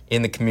else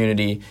in the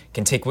community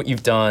can take what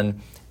you've done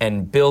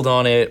and build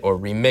on it, or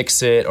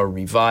remix it, or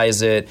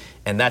revise it,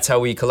 and that's how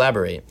we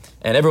collaborate.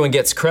 And everyone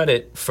gets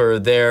credit for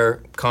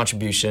their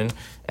contribution.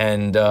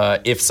 And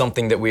if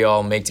something that we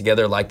all make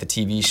together, like the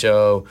TV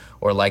show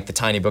or like the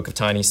Tiny Book of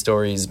Tiny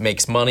Stories,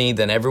 makes money,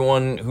 then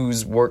everyone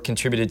whose work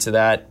contributed to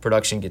that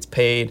production gets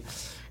paid.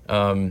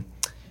 And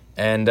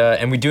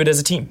we do it as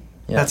a team.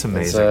 Yeah, that's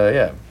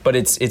amazing. But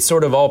it's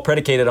sort of all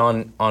predicated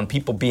on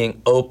people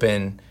being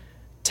open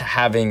to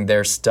having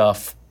their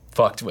stuff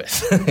fucked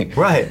with.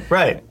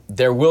 Right.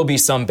 There will be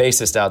some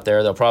bassist out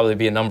there. There'll probably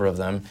be a number of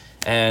them,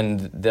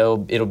 and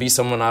it'll be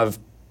someone I've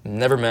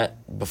never met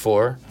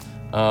before.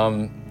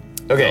 Okay.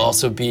 It'll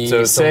also be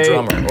some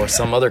drummer or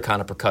some other kind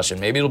of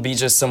percussion. Maybe it'll be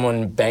just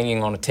someone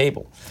banging on a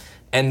table.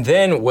 And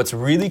then what's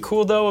really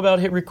cool though about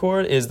Hit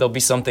Record is there'll be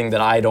something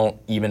that I don't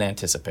even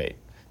anticipate.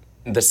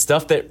 The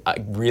stuff that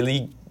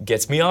really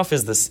gets me off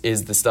is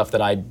the stuff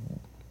that I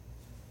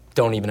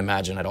don't even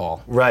imagine at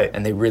all. Right.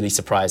 And they really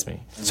surprise me.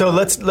 So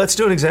let's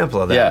do an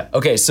example of that. Yeah.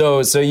 Okay,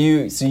 so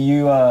you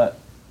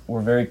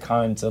were very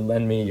kind to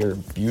lend me your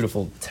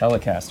beautiful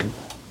Telecaster.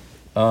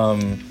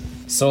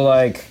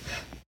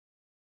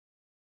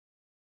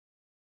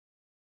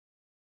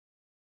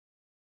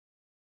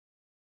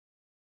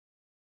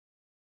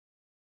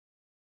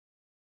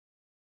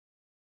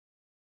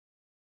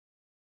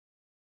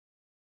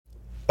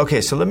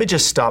 Okay, so let me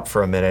just stop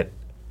for a minute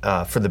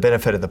for the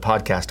benefit of the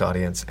podcast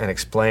audience and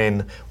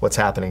explain what's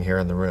happening here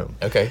in the room.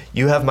 Okay.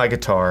 You have my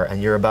guitar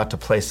and you're about to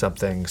play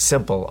something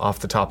simple off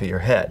the top of your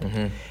head.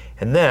 Mm-hmm.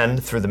 And then,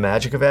 through the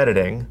magic of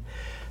editing,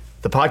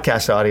 the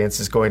podcast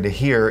audience is going to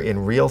hear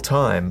in real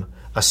time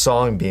a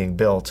song being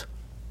built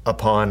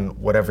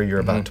upon whatever you're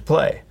about to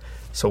play.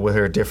 So we'll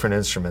hear different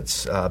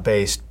instruments,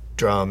 bass,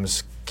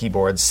 drums,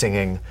 keyboards,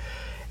 singing.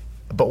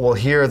 But we'll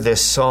hear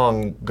this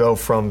song go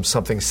from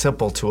something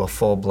simple to a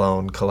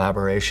full-blown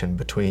collaboration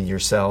between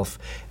yourself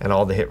and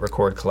all the Hit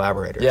Record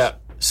collaborators. Yeah.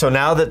 So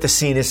now that the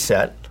scene is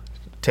set,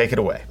 take it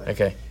away.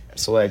 Okay.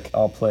 So like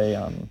I'll play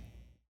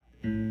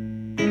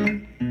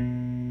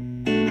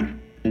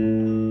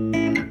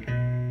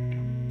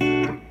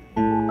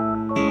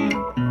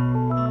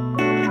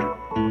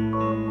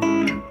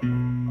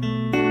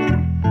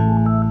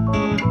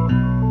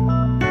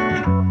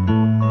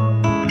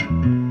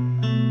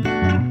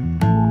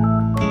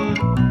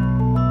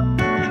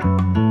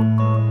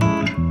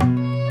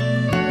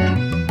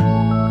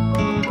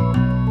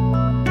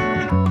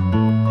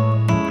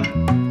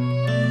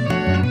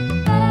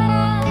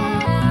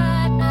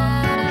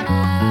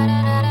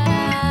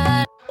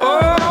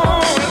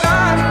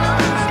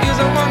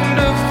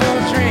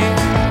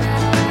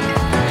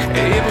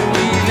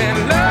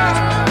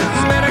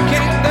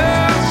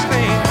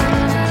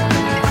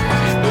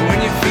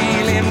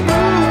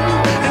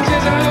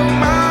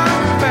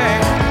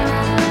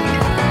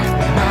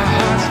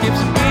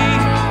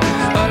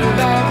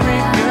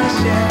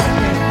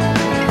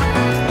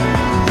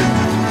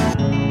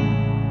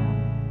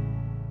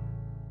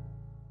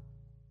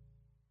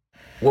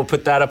we'll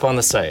put that up on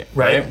the site,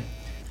 right?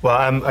 Well,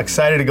 I'm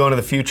excited to go into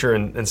the future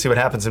and see what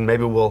happens, and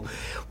maybe we'll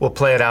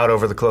play it out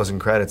over the closing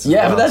credits.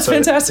 Yeah, but that's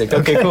fantastic.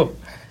 Okay, cool.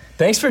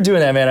 Thanks for doing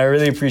that, man. I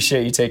really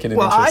appreciate you taking an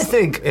interest. Well, I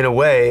think, in a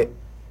way,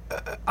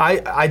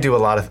 I do a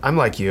lot of... I'm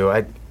like you.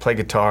 I play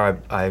guitar,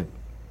 I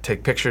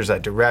take pictures, I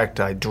direct,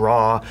 I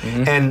draw,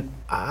 and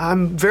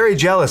I'm very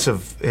jealous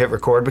of Hit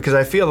Record because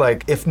I feel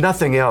like, if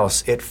nothing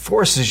else, it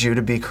forces you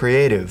to be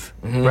creative,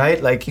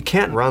 right? Like, you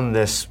can't run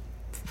this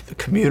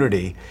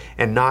community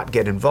and not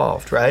get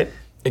involved, right?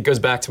 It goes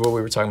back to what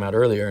we were talking about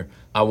earlier.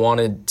 I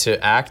wanted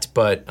to act,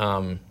 but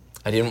I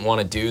didn't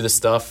want to do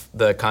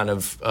the kind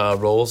of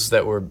roles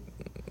that were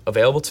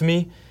available to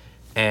me,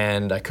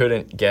 and I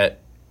couldn't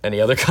get any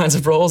other kinds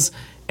of roles,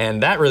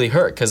 and that really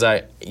hurt because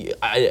I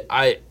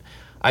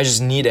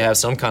just need to have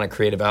some kind of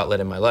creative outlet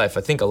in my life.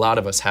 I think a lot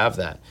of us have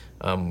that,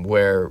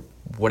 where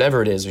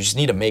whatever it is, we just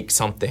need to make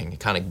something,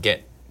 kind of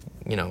get,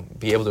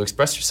 be able to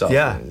express yourself.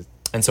 Yeah.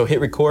 And so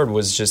Hit Record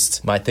was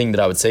just my thing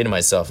that I would say to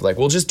myself, like,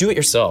 well, just do it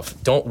yourself.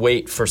 Don't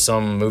wait for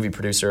some movie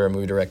producer or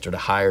movie director to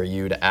hire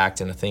you to act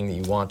in a thing that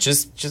you want.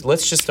 Just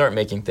let's just start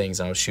making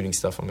things. And I was shooting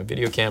stuff on my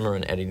video camera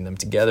and editing them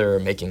together, or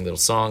making little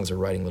songs or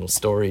writing little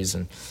stories,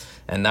 and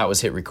that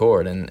was Hit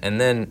Record.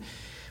 And then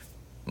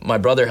my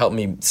brother helped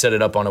me set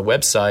it up on a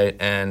website,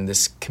 and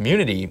this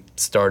community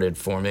started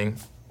forming,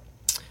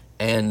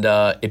 and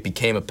it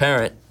became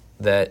apparent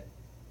that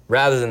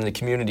rather than the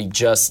community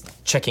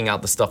just checking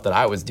out the stuff that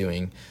I was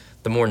doing,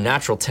 the more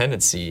natural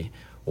tendency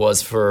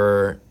was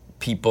for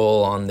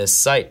people on this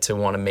site to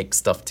want to make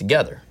stuff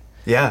together.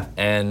 Yeah.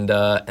 And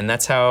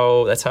that's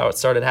how it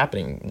started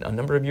happening a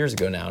number of years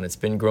ago now, and it's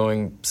been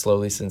growing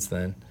slowly since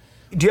then.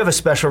 Do you have a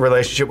special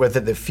relationship with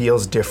it that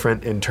feels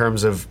different in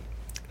terms of,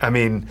 I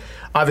mean,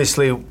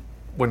 obviously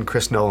when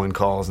Chris Nolan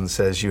calls and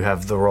says you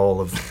have the role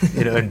of,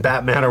 in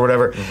Batman or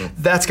whatever,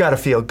 that's got to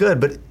feel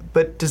good,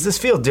 but does this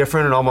feel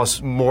different and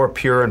almost more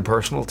pure and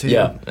personal to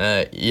you?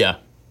 Yeah.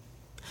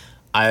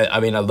 I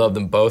mean, I love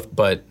them both,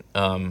 but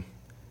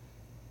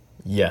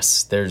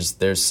yes,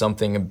 there's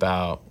something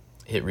about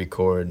Hit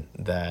Record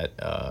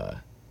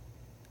that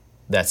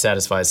that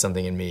satisfies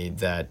something in me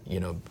that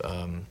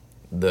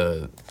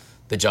the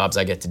jobs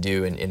I get to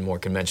do in more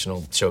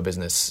conventional show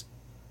business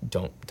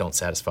don't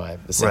satisfy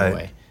the same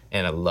way,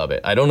 and I love it.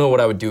 I don't know what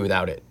I would do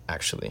without it.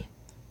 Actually,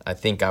 I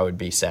think I would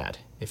be sad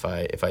if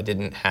I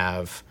didn't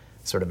have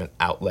sort of an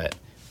outlet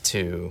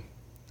to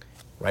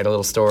write a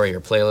little story or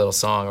play a little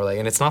song,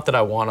 and it's not that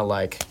I want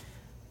to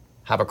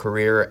have a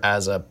career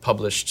as a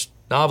published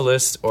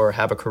novelist or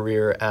have a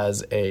career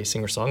as a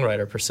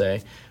singer-songwriter per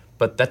se,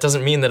 but that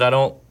doesn't mean that I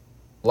don't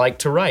like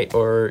to write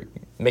or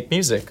make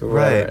music or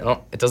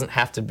whatever. It doesn't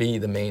have to be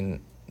the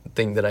main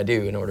thing that I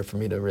do in order for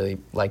me to really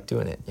like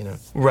doing it,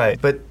 Right,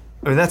 but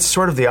I mean that's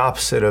sort of the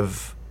opposite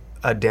of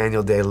a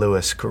Daniel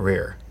Day-Lewis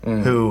career,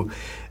 who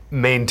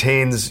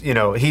maintains,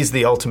 he's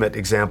the ultimate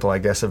example, I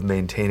guess, of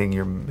maintaining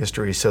your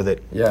mystery so that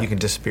you can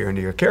disappear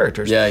into your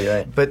characters. Yeah, you're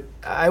right. But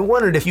I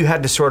wondered if you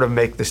had to sort of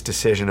make this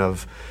decision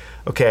of,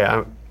 okay,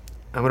 I'm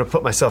going to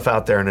put myself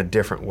out there in a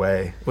different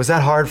way. Was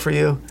that hard for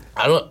you?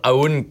 I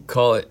wouldn't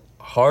call it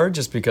hard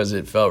just because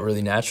it felt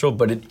really natural,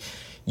 but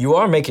you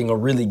are making a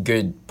really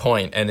good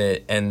point,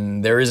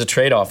 and there is a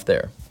trade-off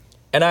there.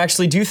 And I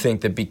actually do think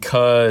that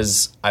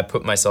because I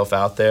put myself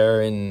out there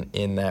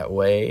in that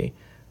way,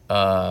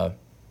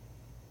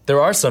 there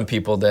are some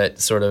people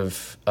that sort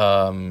of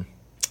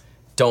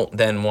don't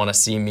then want to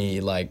see me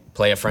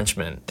play a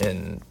Frenchman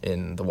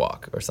in The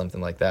Walk or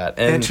something like that.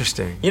 And,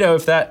 interesting.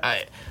 If that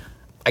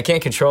I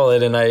can't control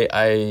it, and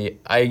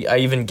I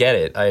even get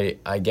it.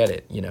 I get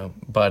it.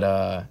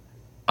 But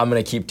I'm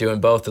gonna keep doing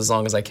both as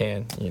long as I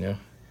can.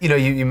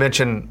 You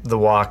mentioned The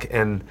Walk,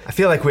 and I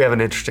feel like we have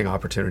an interesting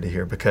opportunity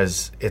here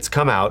because it's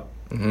come out.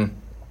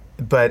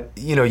 But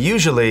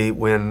usually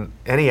when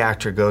any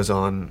actor goes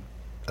on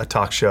a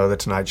talk show, The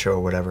Tonight Show or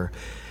whatever,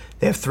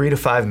 they have 3 to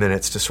 5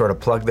 minutes to sort of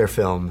plug their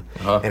film,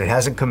 and it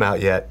hasn't come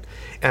out yet.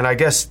 And I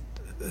guess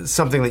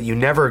something that you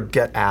never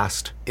get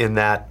asked in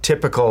that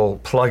typical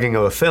plugging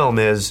of a film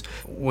is,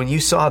 when you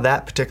saw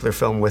that particular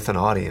film with an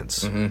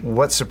audience,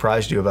 what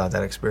surprised you about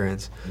that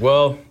experience?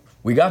 Well,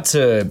 we got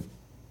to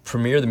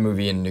premiere the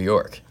movie in New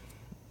York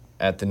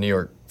at the New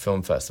York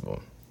Film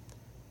Festival.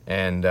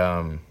 And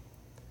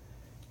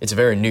it's a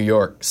very New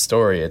York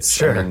story. It's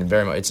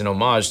very much, it's an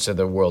homage to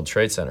the World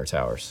Trade Center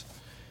towers.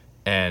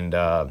 And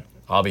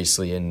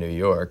obviously in New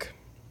York,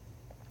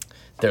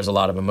 there's a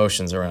lot of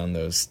emotions around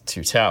those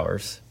two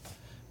towers.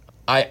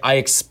 I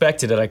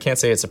expected it. I can't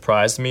say it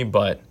surprised me,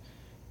 but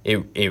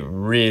it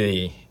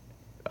really,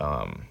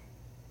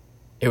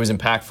 it was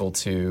impactful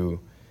to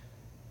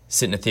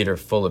sit in a theater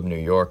full of New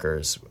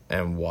Yorkers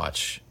and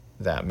watch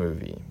that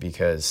movie,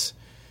 because,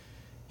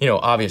 you know,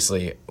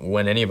 obviously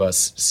when any of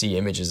us see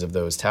images of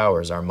those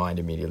towers, our mind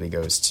immediately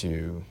goes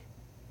to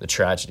the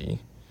tragedy.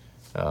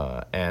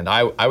 And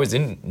I was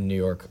in New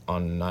York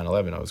on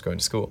 9/11. I was going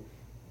to school.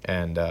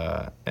 And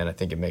I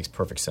think it makes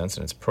perfect sense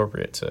and it's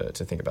appropriate to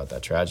think about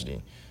that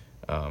tragedy.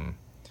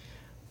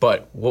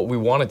 But what we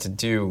wanted to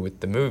do with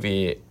the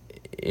movie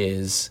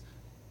is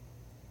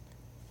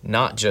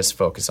not just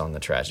focus on the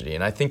tragedy.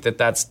 And I think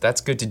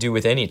that's good to do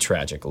with any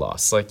tragic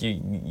loss. Like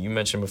you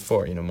mentioned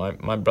before, you know,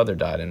 my brother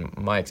died, and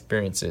my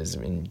experiences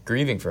in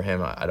grieving for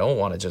him, I don't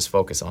want to just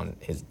focus on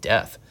his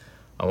death.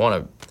 I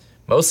want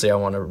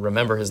to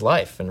remember his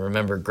life and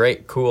remember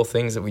great, cool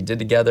things that we did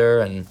together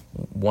and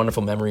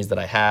wonderful memories that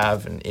I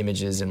have and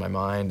images in my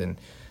mind. And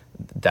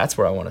that's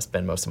where I want to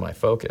spend most of my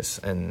focus.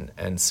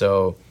 And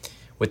so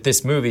with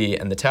this movie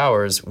and the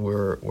towers,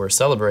 we're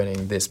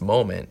celebrating this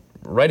moment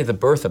right at the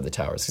birth of the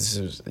towers. This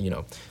is, you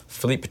know,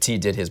 Philippe Petit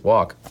did his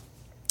walk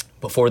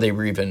before they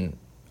were even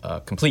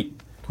complete.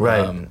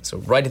 Right. So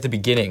right at the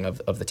beginning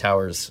of the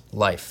towers'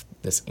 life,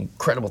 this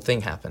incredible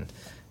thing happened.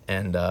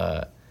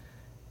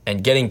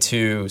 And getting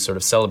to sort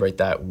of celebrate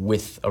that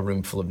with a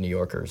room full of New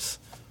Yorkers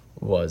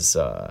was,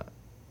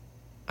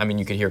 I mean,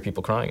 you could hear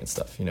people crying and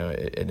stuff. You know,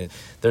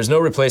 there's no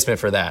replacement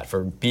for that,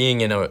 for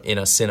being in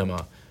a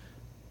cinema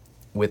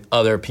with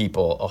other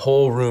people, a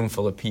whole room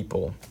full of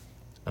people,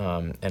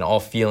 and all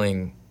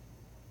feeling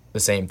the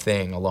same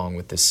thing along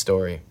with this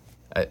story.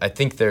 I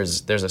think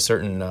there's a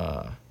certain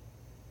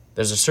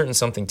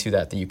something to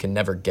that you can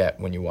never get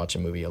when you watch a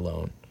movie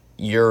alone.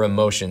 Your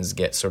emotions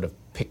get sort of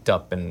picked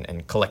up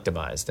and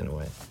collectivized in a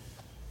way.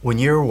 When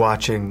you're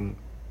watching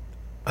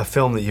a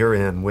film that you're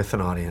in with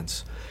an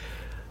audience,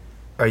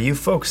 are you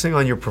focusing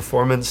on your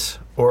performance,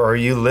 or are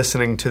you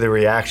listening to the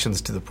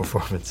reactions to the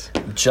performance?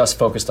 Just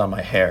focused on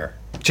my hair.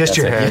 Just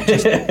your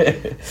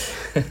hair.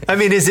 I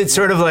mean, is it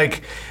sort of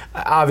like,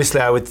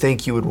 obviously I would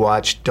think you would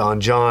watch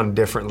Don John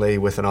differently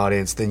with an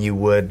audience than you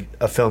would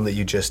a film that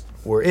you just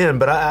were in,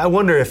 but I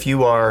wonder if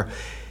you're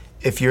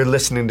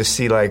listening to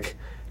see, like,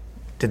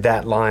 did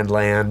that line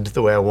land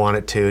the way I want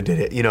it to? Did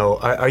it, you know,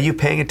 are you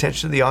paying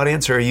attention to the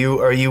audience, or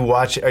are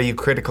you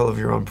critical of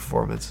your own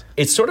performance?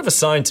 It's sort of a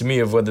sign to me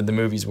of whether the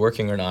movie's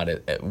working or not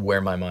at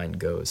where my mind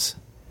goes.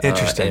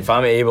 Interesting. And if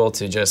I'm able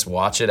to just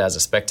watch it as a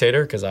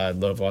spectator, because I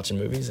love watching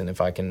movies, and if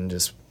I can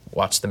just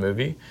watch the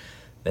movie,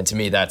 then to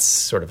me that's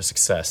sort of a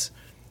success.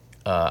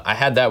 I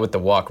had that with The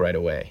Walk right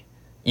away.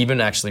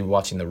 Even actually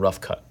watching the rough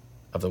cut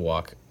of The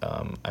Walk,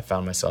 I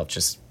found myself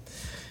just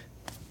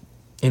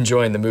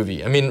enjoying the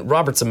movie. I mean,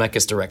 Robert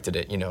Zemeckis directed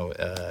it, you know.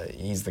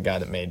 He's the guy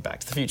that made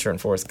Back to the Future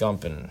and Forrest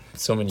Gump and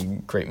so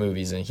many great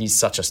movies, and he's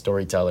such a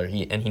storyteller.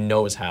 He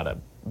knows how to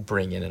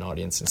bring in an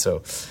audience, and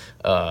so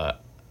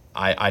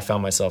I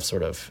found myself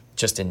sort of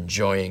just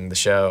enjoying the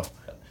show.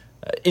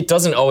 It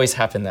doesn't always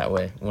happen that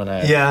way when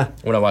I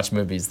watch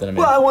movies that I'm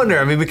in. Well, I wonder,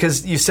 I mean,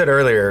 because you said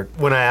earlier,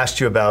 when I asked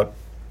you about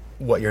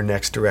what your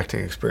next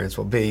directing experience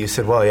will be, you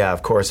said, well, yeah,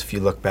 of course, if you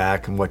look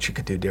back and what you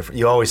could do different,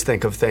 you always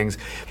think of things.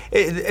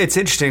 It's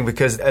interesting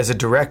because as a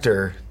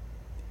director,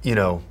 you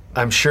know,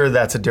 I'm sure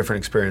that's a different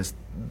experience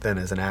than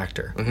as an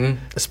actor,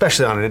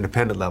 especially on an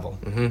independent level.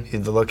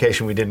 The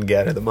location we didn't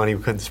get, or the money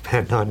we couldn't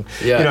spend on,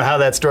 you know, how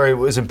that story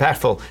was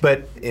impactful.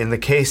 But in the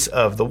case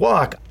of The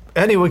Walk,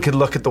 anyone could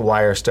look at the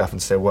wire stuff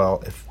and say,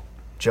 well, if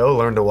Joe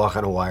learned to walk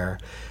on a wire,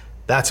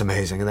 that's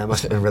amazing, and that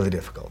must have been really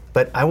difficult.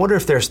 But I wonder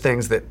if there's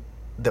things that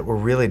were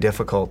really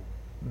difficult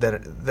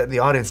that the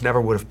audience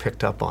never would have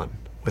picked up on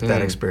with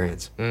that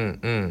experience.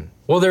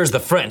 Well, there's the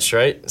French,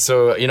 right?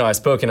 So, you know, I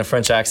spoke in a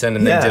French accent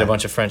and they did a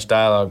bunch of French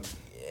dialogue.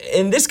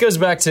 And this goes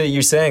back to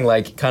you saying,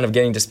 like, kind of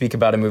getting to speak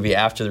about a movie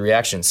after the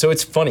reaction. So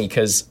it's funny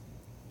because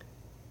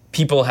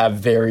people have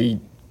very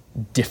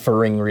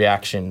differing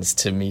reactions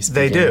to me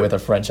speaking with a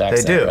French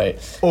accent, they do.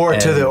 Right? Or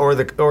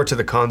to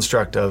the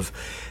construct of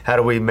how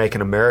do we make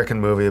an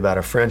American movie about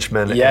a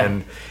Frenchman,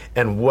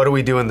 and what do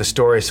we do in the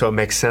story so it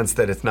makes sense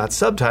that it's not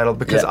subtitled?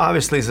 Because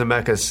obviously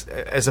Zemeckis,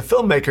 as a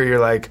filmmaker, you're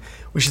like,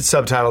 we should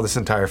subtitle this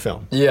entire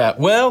film. Yeah,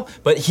 well,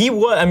 but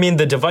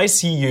the device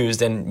he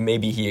used, and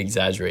maybe he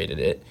exaggerated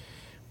it,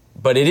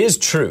 but it is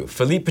true.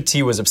 Philippe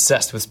Petit was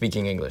obsessed with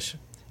speaking English,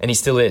 and he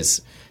still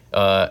is.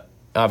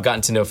 I've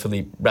gotten to know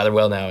Philippe rather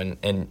well now,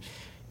 and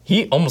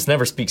he almost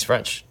never speaks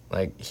French.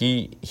 Like,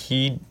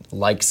 he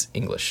likes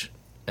English.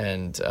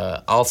 And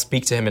I'll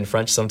speak to him in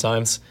French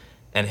sometimes,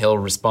 and he'll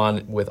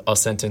respond with a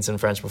sentence in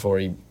French before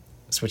he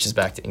switches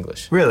back to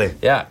English. Really?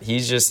 Yeah,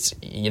 he's just,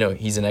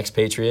 he's an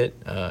expatriate.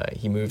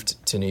 He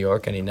moved to New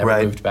York and he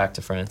never moved back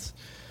to France.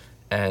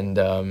 And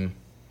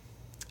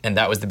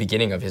that was the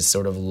beginning of his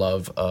sort of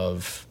love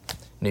of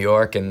New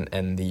York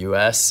and the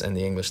U.S. and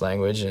the English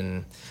language.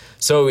 And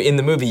so in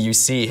the movie, you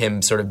see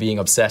him sort of being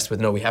obsessed with,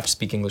 no, we have to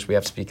speak English,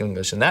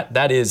 And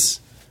that is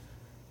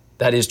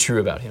true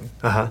about him.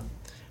 Uh-huh.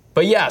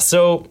 But yeah,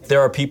 so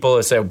there are people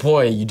that say,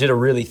 boy, you did a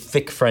really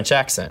thick French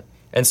accent.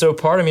 And so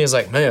part of me is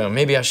like, man,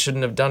 maybe I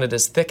shouldn't have done it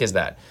as thick as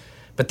that.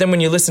 But then when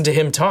you listen to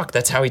him talk,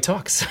 that's how he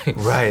talks.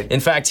 Right. In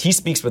fact, he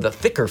speaks with a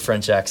thicker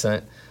French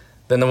accent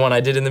than the one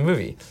I did in the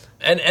movie.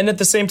 And at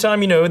the same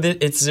time,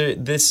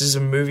 this is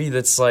a movie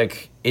that's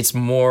like, it's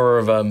more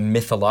of a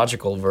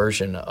mythological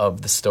version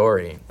of the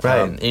story.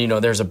 Right.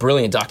 There's a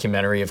brilliant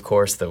documentary, of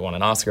course, that won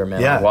an Oscar,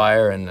 Man on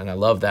Wire, and I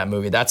love that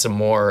movie. That's a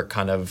more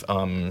kind of...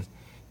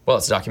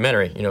 it's a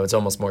documentary. It's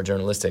almost more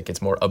journalistic.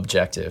 It's more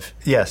objective.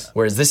 Yes.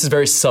 Whereas this is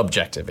very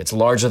subjective. It's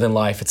larger than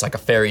life. It's like a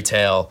fairy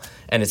tale.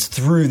 And it's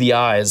through the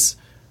eyes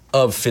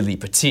of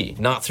Philippe Petit,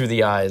 not through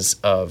the eyes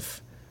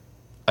of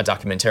a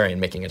documentarian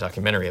making a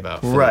documentary about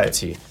Philippe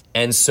Petit.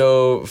 And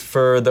so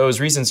for those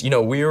reasons,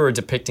 we were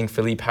depicting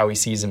Philippe how he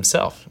sees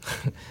himself.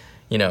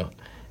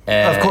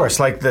 Of course,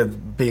 like the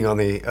being on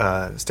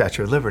the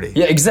Statue of Liberty.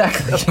 Yeah,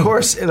 exactly. Of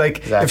course,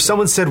 if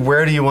someone said,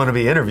 "Where do you want to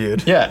be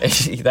interviewed?" Yeah,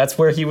 that's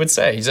where he would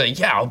say. He's like,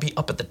 "Yeah, I'll be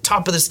up at the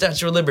top of the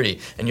Statue of Liberty,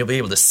 and you'll be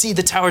able to see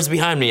the towers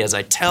behind me as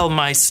I tell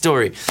my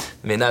story."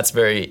 I mean, that's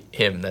very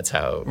him. That's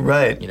how.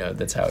 Right.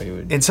 That's how he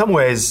would. In some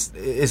ways,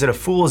 is it a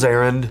fool's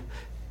errand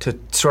to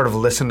sort of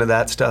listen to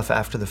that stuff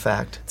after the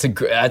fact?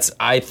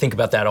 I think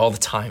about that all the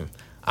time.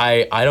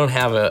 I don't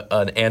have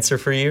an answer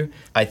for you.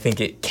 I think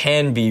it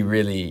can be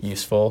really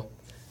useful.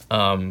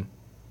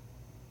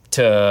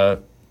 To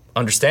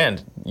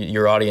understand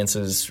your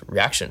audience's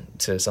reaction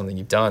to something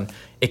you've done.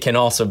 It can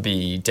also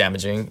be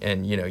damaging,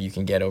 and you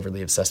can get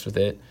overly obsessed with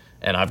it.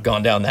 And I've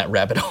gone down that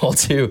rabbit hole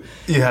too.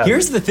 Yeah.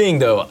 Here's the thing,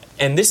 though,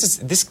 and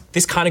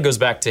this kind of goes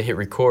back to Hit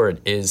Record.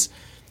 Is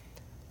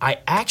I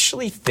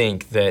actually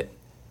think that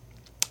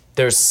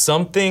there's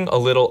something a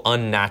little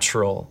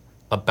unnatural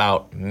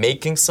about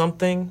making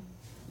something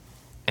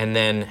and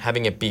then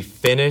having it be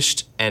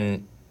finished,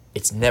 and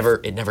it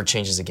never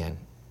changes again.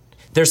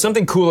 There's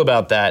something cool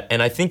about that,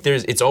 and I think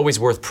it's always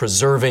worth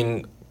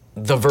preserving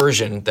the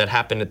version that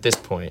happened at this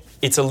point.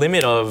 It's a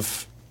limit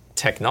of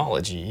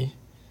technology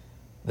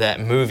that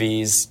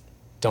movies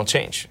don't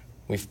change.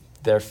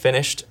 They're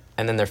finished,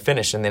 and then they're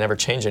finished, and they never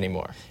change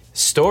anymore.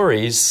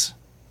 Stories,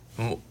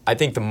 I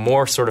think the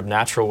more sort of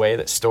natural way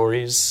that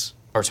stories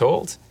are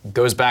told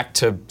goes back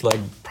to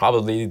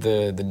probably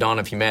the dawn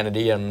of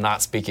humanity. I'm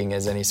not speaking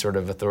as any sort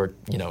of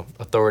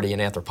authority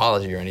in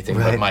anthropology or anything,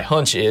 but my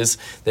hunch is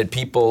that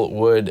people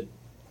would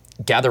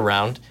gather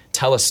around,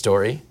 tell a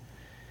story,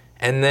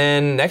 and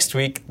then next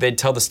week they'd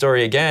tell the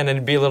story again and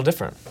it'd be a little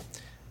different.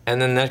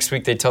 And then next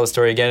week they'd tell the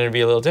story again and it'd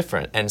be a little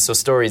different. And so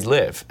stories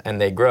live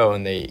and they grow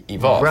and they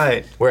evolve.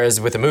 Right.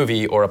 Whereas with a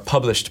movie or a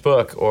published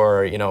book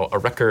or a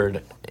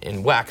record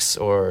in wax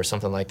or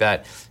something like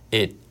that,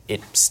 it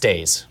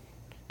stays.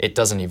 It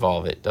doesn't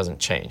evolve, it doesn't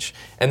change.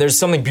 And there's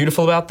something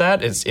beautiful about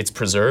that. It's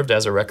preserved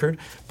as a record.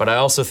 But I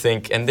also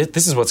think, and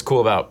this is what's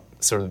cool about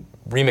sort of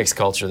remix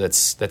culture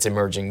that's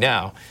emerging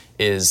now,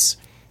 is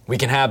we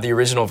can have the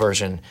original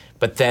version,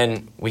 but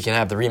then we can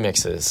have the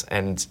remixes,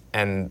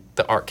 and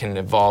the art can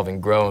evolve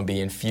and grow and be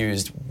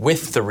infused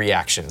with the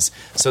reactions,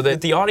 so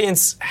that the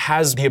audience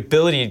has the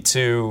ability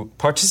to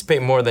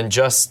participate more than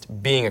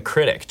just being a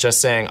critic, just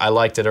saying I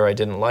liked it or I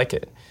didn't like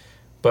it,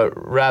 but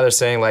rather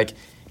saying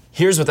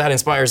here's what that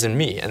inspires in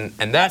me, and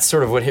that's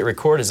sort of what Hit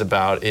Record is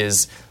about,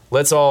 is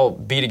let's all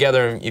be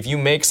together, and if you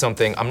make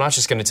something, I'm not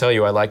just going to tell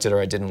you I liked it or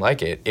I didn't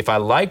like it. If I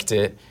liked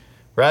it,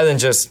 rather than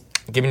just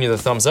giving you the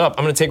thumbs up,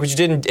 I'm going to take what you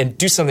did and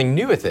do something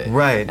new with it.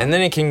 Right. And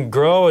then it can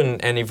grow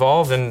and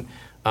evolve, and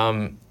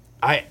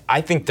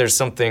I think there's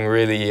something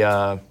really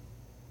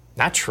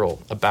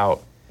natural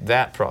about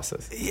that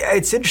process. Yeah,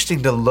 it's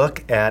interesting to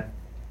look at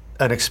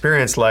an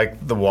experience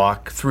like the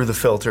walk through the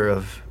filter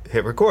of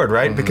Hit Record,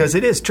 right? Mm-hmm. Because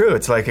it is true.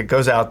 It's like it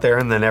goes out there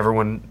and then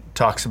everyone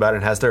talks about it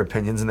and has their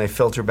opinions and they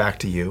filter back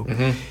to you.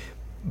 Mm-hmm.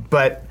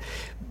 But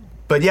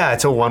yeah,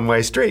 it's a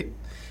one-way street.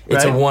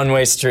 It's right? a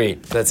one-way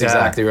street. That's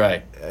exactly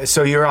right.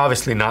 So you're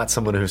obviously not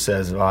someone who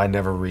says, I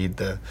never read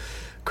the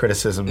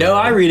criticism. No,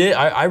 I read it.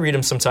 I read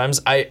them sometimes.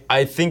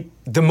 I think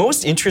the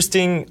most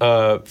interesting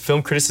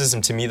film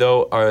criticism to me,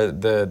 though, are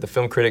the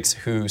film critics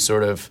who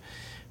sort of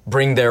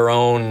bring their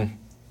own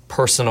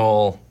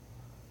personal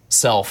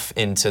self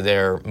into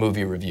their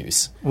movie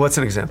reviews. What's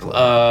an example?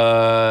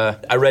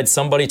 I read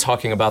somebody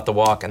talking about The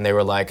Walk, and they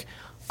were like,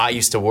 I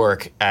used to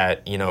work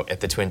at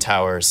the Twin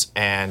Towers,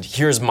 and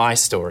here's my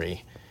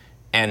story.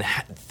 And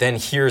then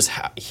here's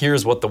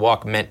what The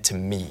Walk meant to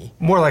me.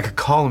 More like a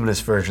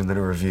columnist version than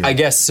a review. I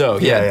guess so,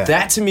 yeah.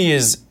 That to me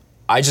is,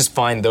 I just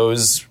find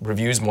those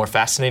reviews more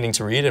fascinating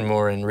to read and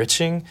more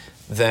enriching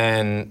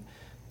than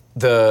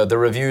the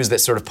reviews that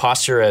sort of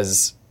posture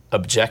as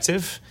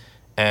objective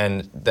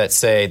and that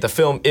say the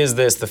film is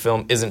this, the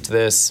film isn't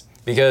this,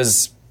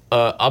 because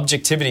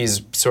objectivity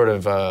is sort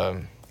of,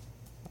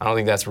 I don't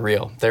think that's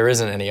real. There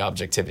isn't any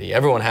objectivity.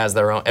 Everyone has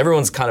their own,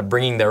 everyone's kind of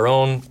bringing their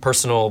own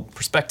personal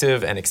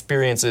perspective and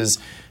experiences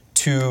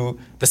to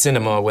the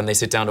cinema when they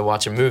sit down to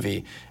watch a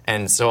movie.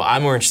 And so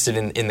I'm more interested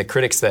in the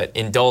critics that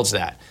indulge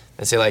that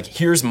and say, like,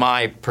 here's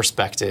my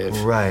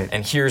perspective, right,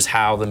 and here's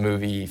how the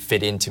movie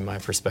fit into my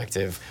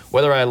perspective.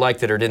 Whether I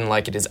liked it or didn't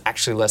like it is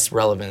actually less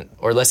relevant,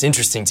 or less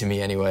interesting to me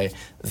anyway,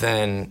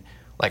 than,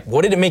 like,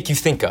 what did it make you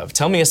think of?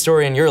 Tell me a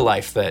story in your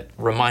life that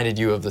reminded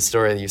you of the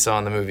story that you saw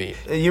in the movie.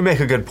 You make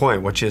a good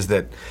point, which is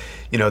that,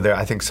 you know,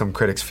 I think some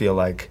critics feel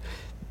like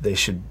they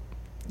should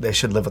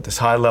live at this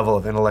high level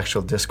of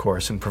intellectual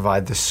discourse and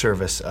provide this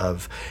service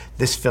of,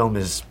 this film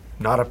is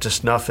not up to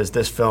snuff as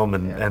this film,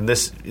 and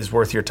this is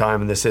worth your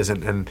time and this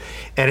isn't, and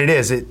it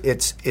is.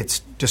 It's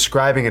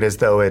describing it as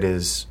though it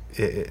is,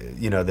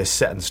 you know, this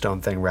set in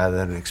stone thing rather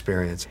than an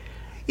experience.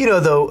 You know,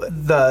 though,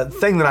 the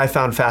thing that I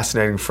found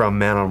fascinating from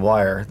Man on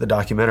Wire, the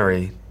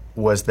documentary,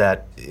 was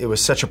that it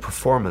was such a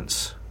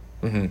performance.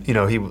 Mm-hmm. You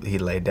know, he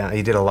laid down,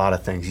 he did a lot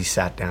of things. He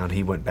sat down,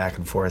 he went back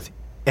and forth,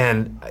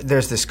 and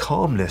there's this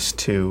calmness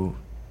to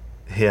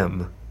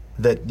him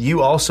that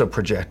you also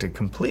projected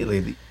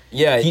completely.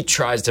 Yeah, he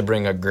tries to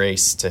bring a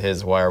grace to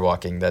his wire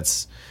walking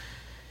that's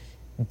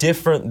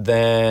different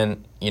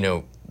than, you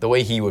know, the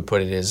way he would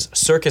put it is,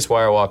 circus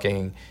wire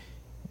walking,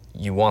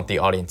 you want the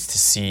audience to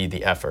see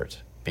the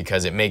effort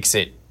because it makes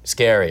it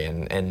scary.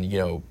 And you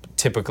know,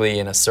 typically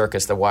in a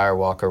circus, the wire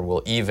walker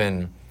will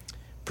even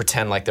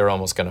pretend like they're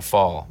almost going to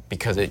fall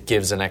because it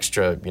gives an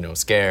extra, you know,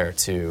 scare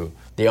to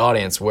the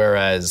audience.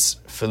 Whereas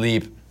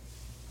Philippe,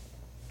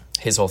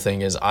 his whole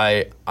thing is,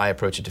 I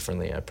approach it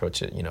differently. I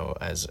approach it, you know,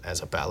 as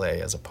a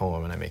ballet, as a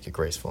poem, and I make it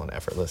graceful and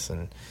effortless.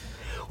 And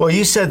well,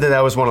 you said that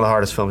was one of the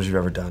hardest films you've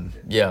ever done.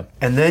 Yeah.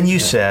 And then you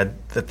said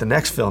that the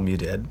next film you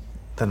did,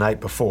 The Night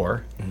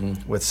Before,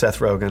 with Seth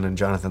Rogen and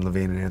Jonathan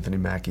Levine and Anthony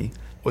Mackie,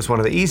 was one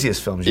of the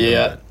easiest films you've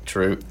ever done. Yeah,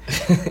 true.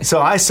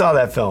 So I saw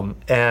that film,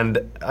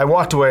 and I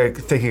walked away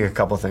thinking a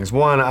couple of things.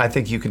 One, I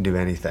think you can do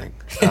anything.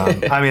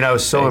 I mean, I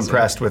was so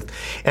impressed with,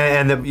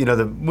 and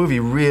the movie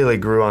really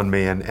grew on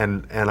me,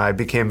 and I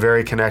became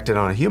very connected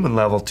on a human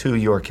level to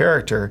your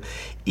character,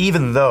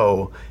 even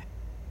though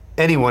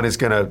anyone is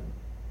going to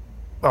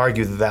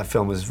argue that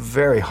film is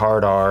very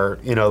hard R,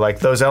 you know, like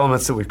those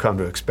elements that we've come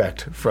to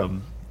expect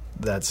from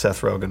that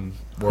Seth Rogen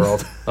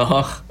world.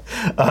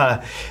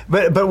 But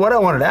what I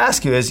wanted to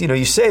ask you is, you know,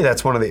 you say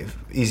that's one of the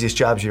easiest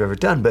jobs you've ever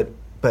done,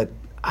 but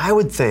I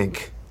would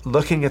think,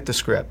 looking at the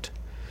script,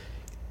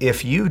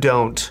 if you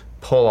don't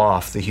pull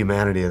off the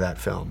humanity of that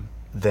film,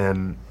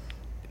 then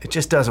it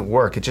just doesn't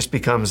work. It just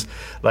becomes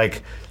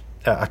like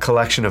a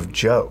collection of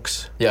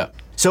jokes. Yeah.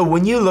 So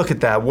when you look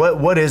at that,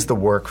 what is the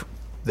work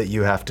that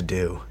you have to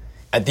do?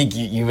 I think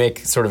you make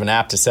sort of an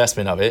apt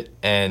assessment of it,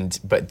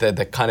 but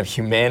the kind of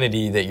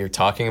humanity that you're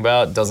talking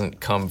about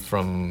doesn't come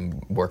from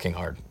working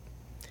hard.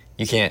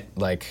 You can't,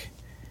 like,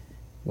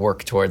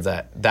 work towards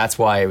that. That's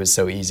why it was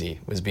so easy,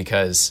 was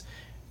because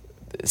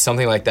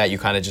something like that you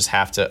kind of just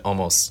have to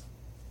almost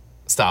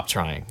stop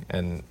trying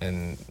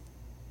and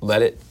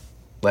let it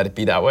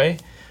be that way,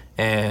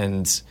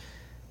 and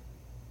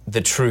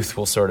the truth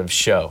will sort of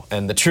show.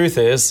 And the truth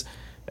is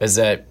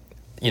that,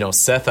 you know,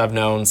 Seth I've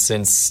known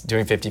since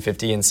doing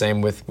 50-50, and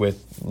same with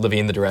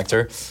Levine, the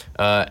director,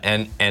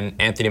 and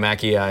Anthony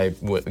Mackie,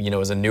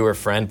 was a newer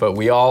friend, but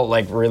we all,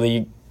 like,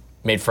 really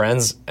made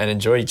friends and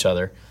enjoyed each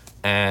other.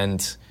 And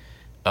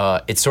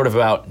it's sort of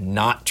about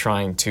not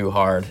trying too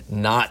hard,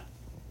 not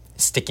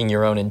sticking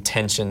your own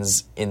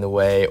intentions in the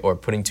way or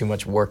putting too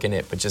much work in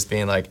it, but just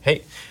being like,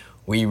 hey,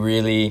 we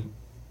really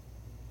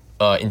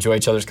enjoy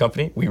each other's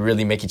company. We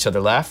really make each other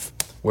laugh.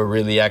 We're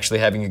really actually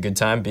having a good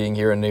time being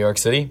here in New York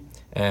City.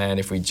 And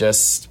if we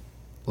just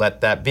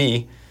let that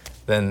be,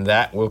 then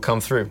that will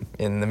come through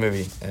in the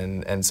movie.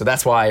 And so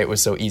that's why it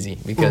was so easy,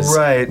 because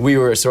we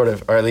were sort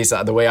of, or at least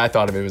the way I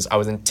thought of it was, I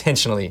was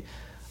intentionally,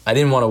 I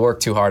didn't want to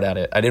work too hard at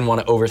it. I didn't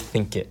want to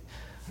overthink it.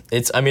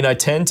 I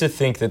tend to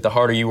think that the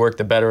harder you work,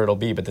 the better it'll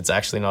be, but that's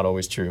actually not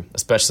always true,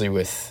 especially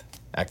with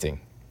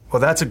acting. Well,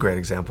 that's a great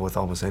example with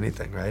almost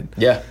anything, right?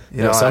 Yeah.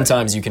 You know,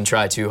 sometimes you can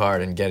try too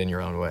hard and get in your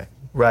own way.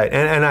 Right.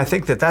 And I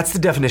think that's the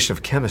definition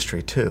of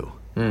chemistry, too.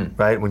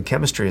 Right? When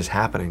chemistry is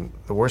happening,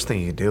 the worst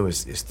thing you can do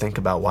is think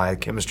about why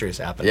chemistry is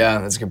happening. Yeah,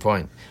 that's a good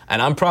point.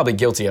 And I'm probably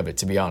guilty of it,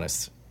 to be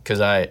honest,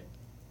 because I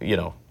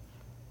don't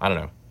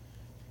know.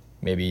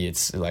 Maybe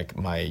it's like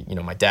my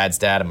dad's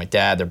dad and my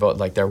dad, they're both,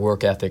 like, their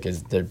work ethic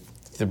is, they're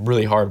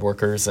really hard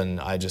workers, and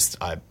I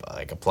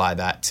apply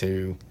that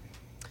to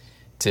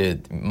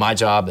my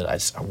job, that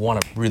I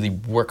want to really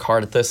work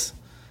hard at this.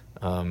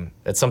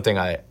 It's something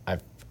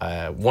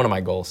one of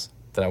my goals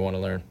that I want to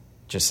learn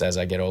just as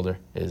I get older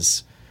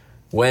is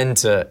when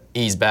to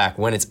ease back,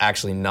 when it's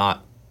actually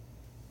not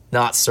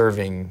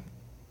serving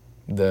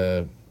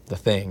the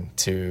thing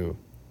to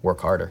work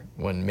harder,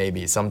 when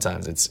maybe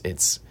sometimes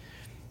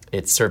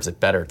it serves it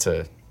better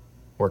to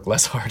work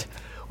less hard.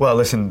 Well,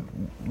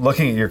 listen,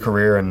 looking at your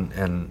career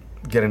and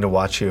getting to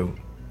watch you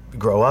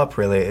grow up,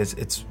 really.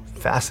 It's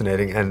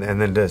fascinating, and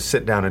then to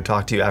sit down and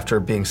talk to you after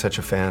being such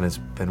a fan has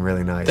been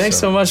really nice. Thanks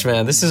so much,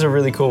 man. This is a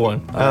really cool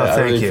one. I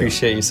really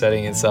appreciate you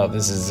setting this up.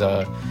 This is,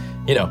 a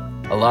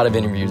lot of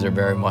interviews are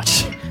very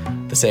much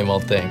the same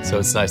old thing, so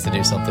it's nice to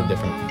do something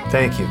different.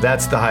 Thank you.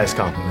 That's the highest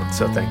compliment,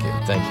 so thank you.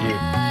 Thank you.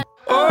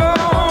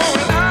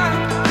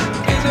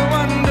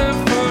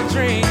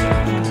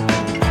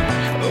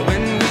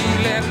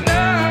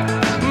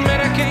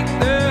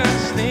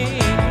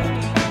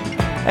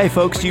 Hey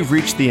folks, you've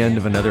reached the end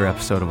of another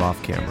episode of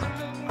Off Camera.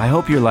 I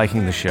hope you're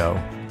liking the show.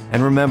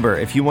 And remember,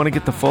 if you want to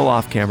get the full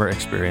Off Camera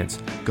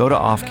experience, go to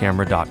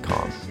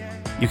offcamera.com.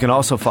 You can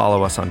also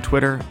follow us on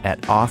Twitter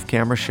at Off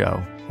Camera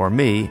Show or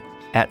me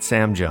at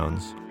Sam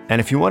Jones.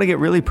 And if you want to get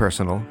really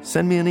personal,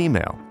 send me an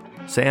email,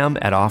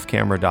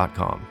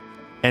 sam@offcamera.com.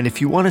 And if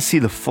you want to see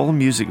the full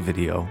music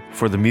video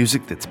for the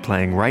music that's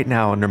playing right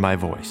now under my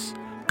voice,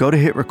 go to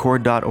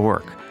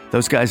hitrecord.org.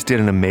 Those guys did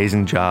an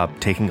amazing job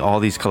taking all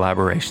these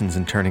collaborations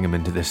and turning them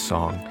into this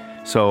song.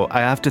 So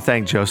I have to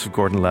thank Joseph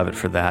Gordon-Levitt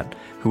for that,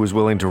 who was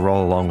willing to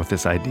roll along with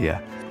this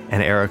idea,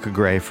 and Erica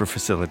Gray for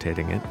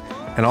facilitating it,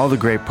 and all the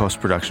great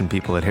post-production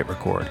people at Hit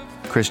Record,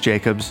 Chris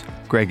Jacobs,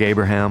 Greg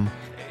Abraham,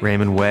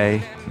 Raymond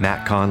Way,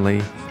 Matt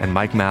Conley, and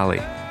Mike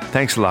Malley.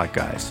 Thanks a lot,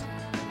 guys.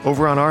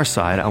 Over on our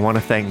side, I want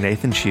to thank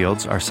Nathan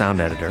Shields, our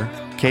sound editor,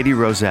 Katie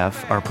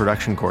Roseff, our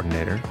production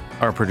coordinator,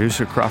 our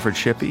producer Crawford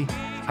Shippey,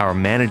 our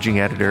managing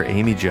editor,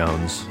 Amy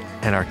Jones,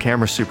 and our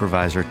camera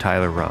supervisor,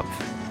 Tyler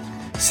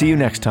Rumpf. See you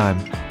next time,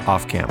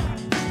 Off Camera.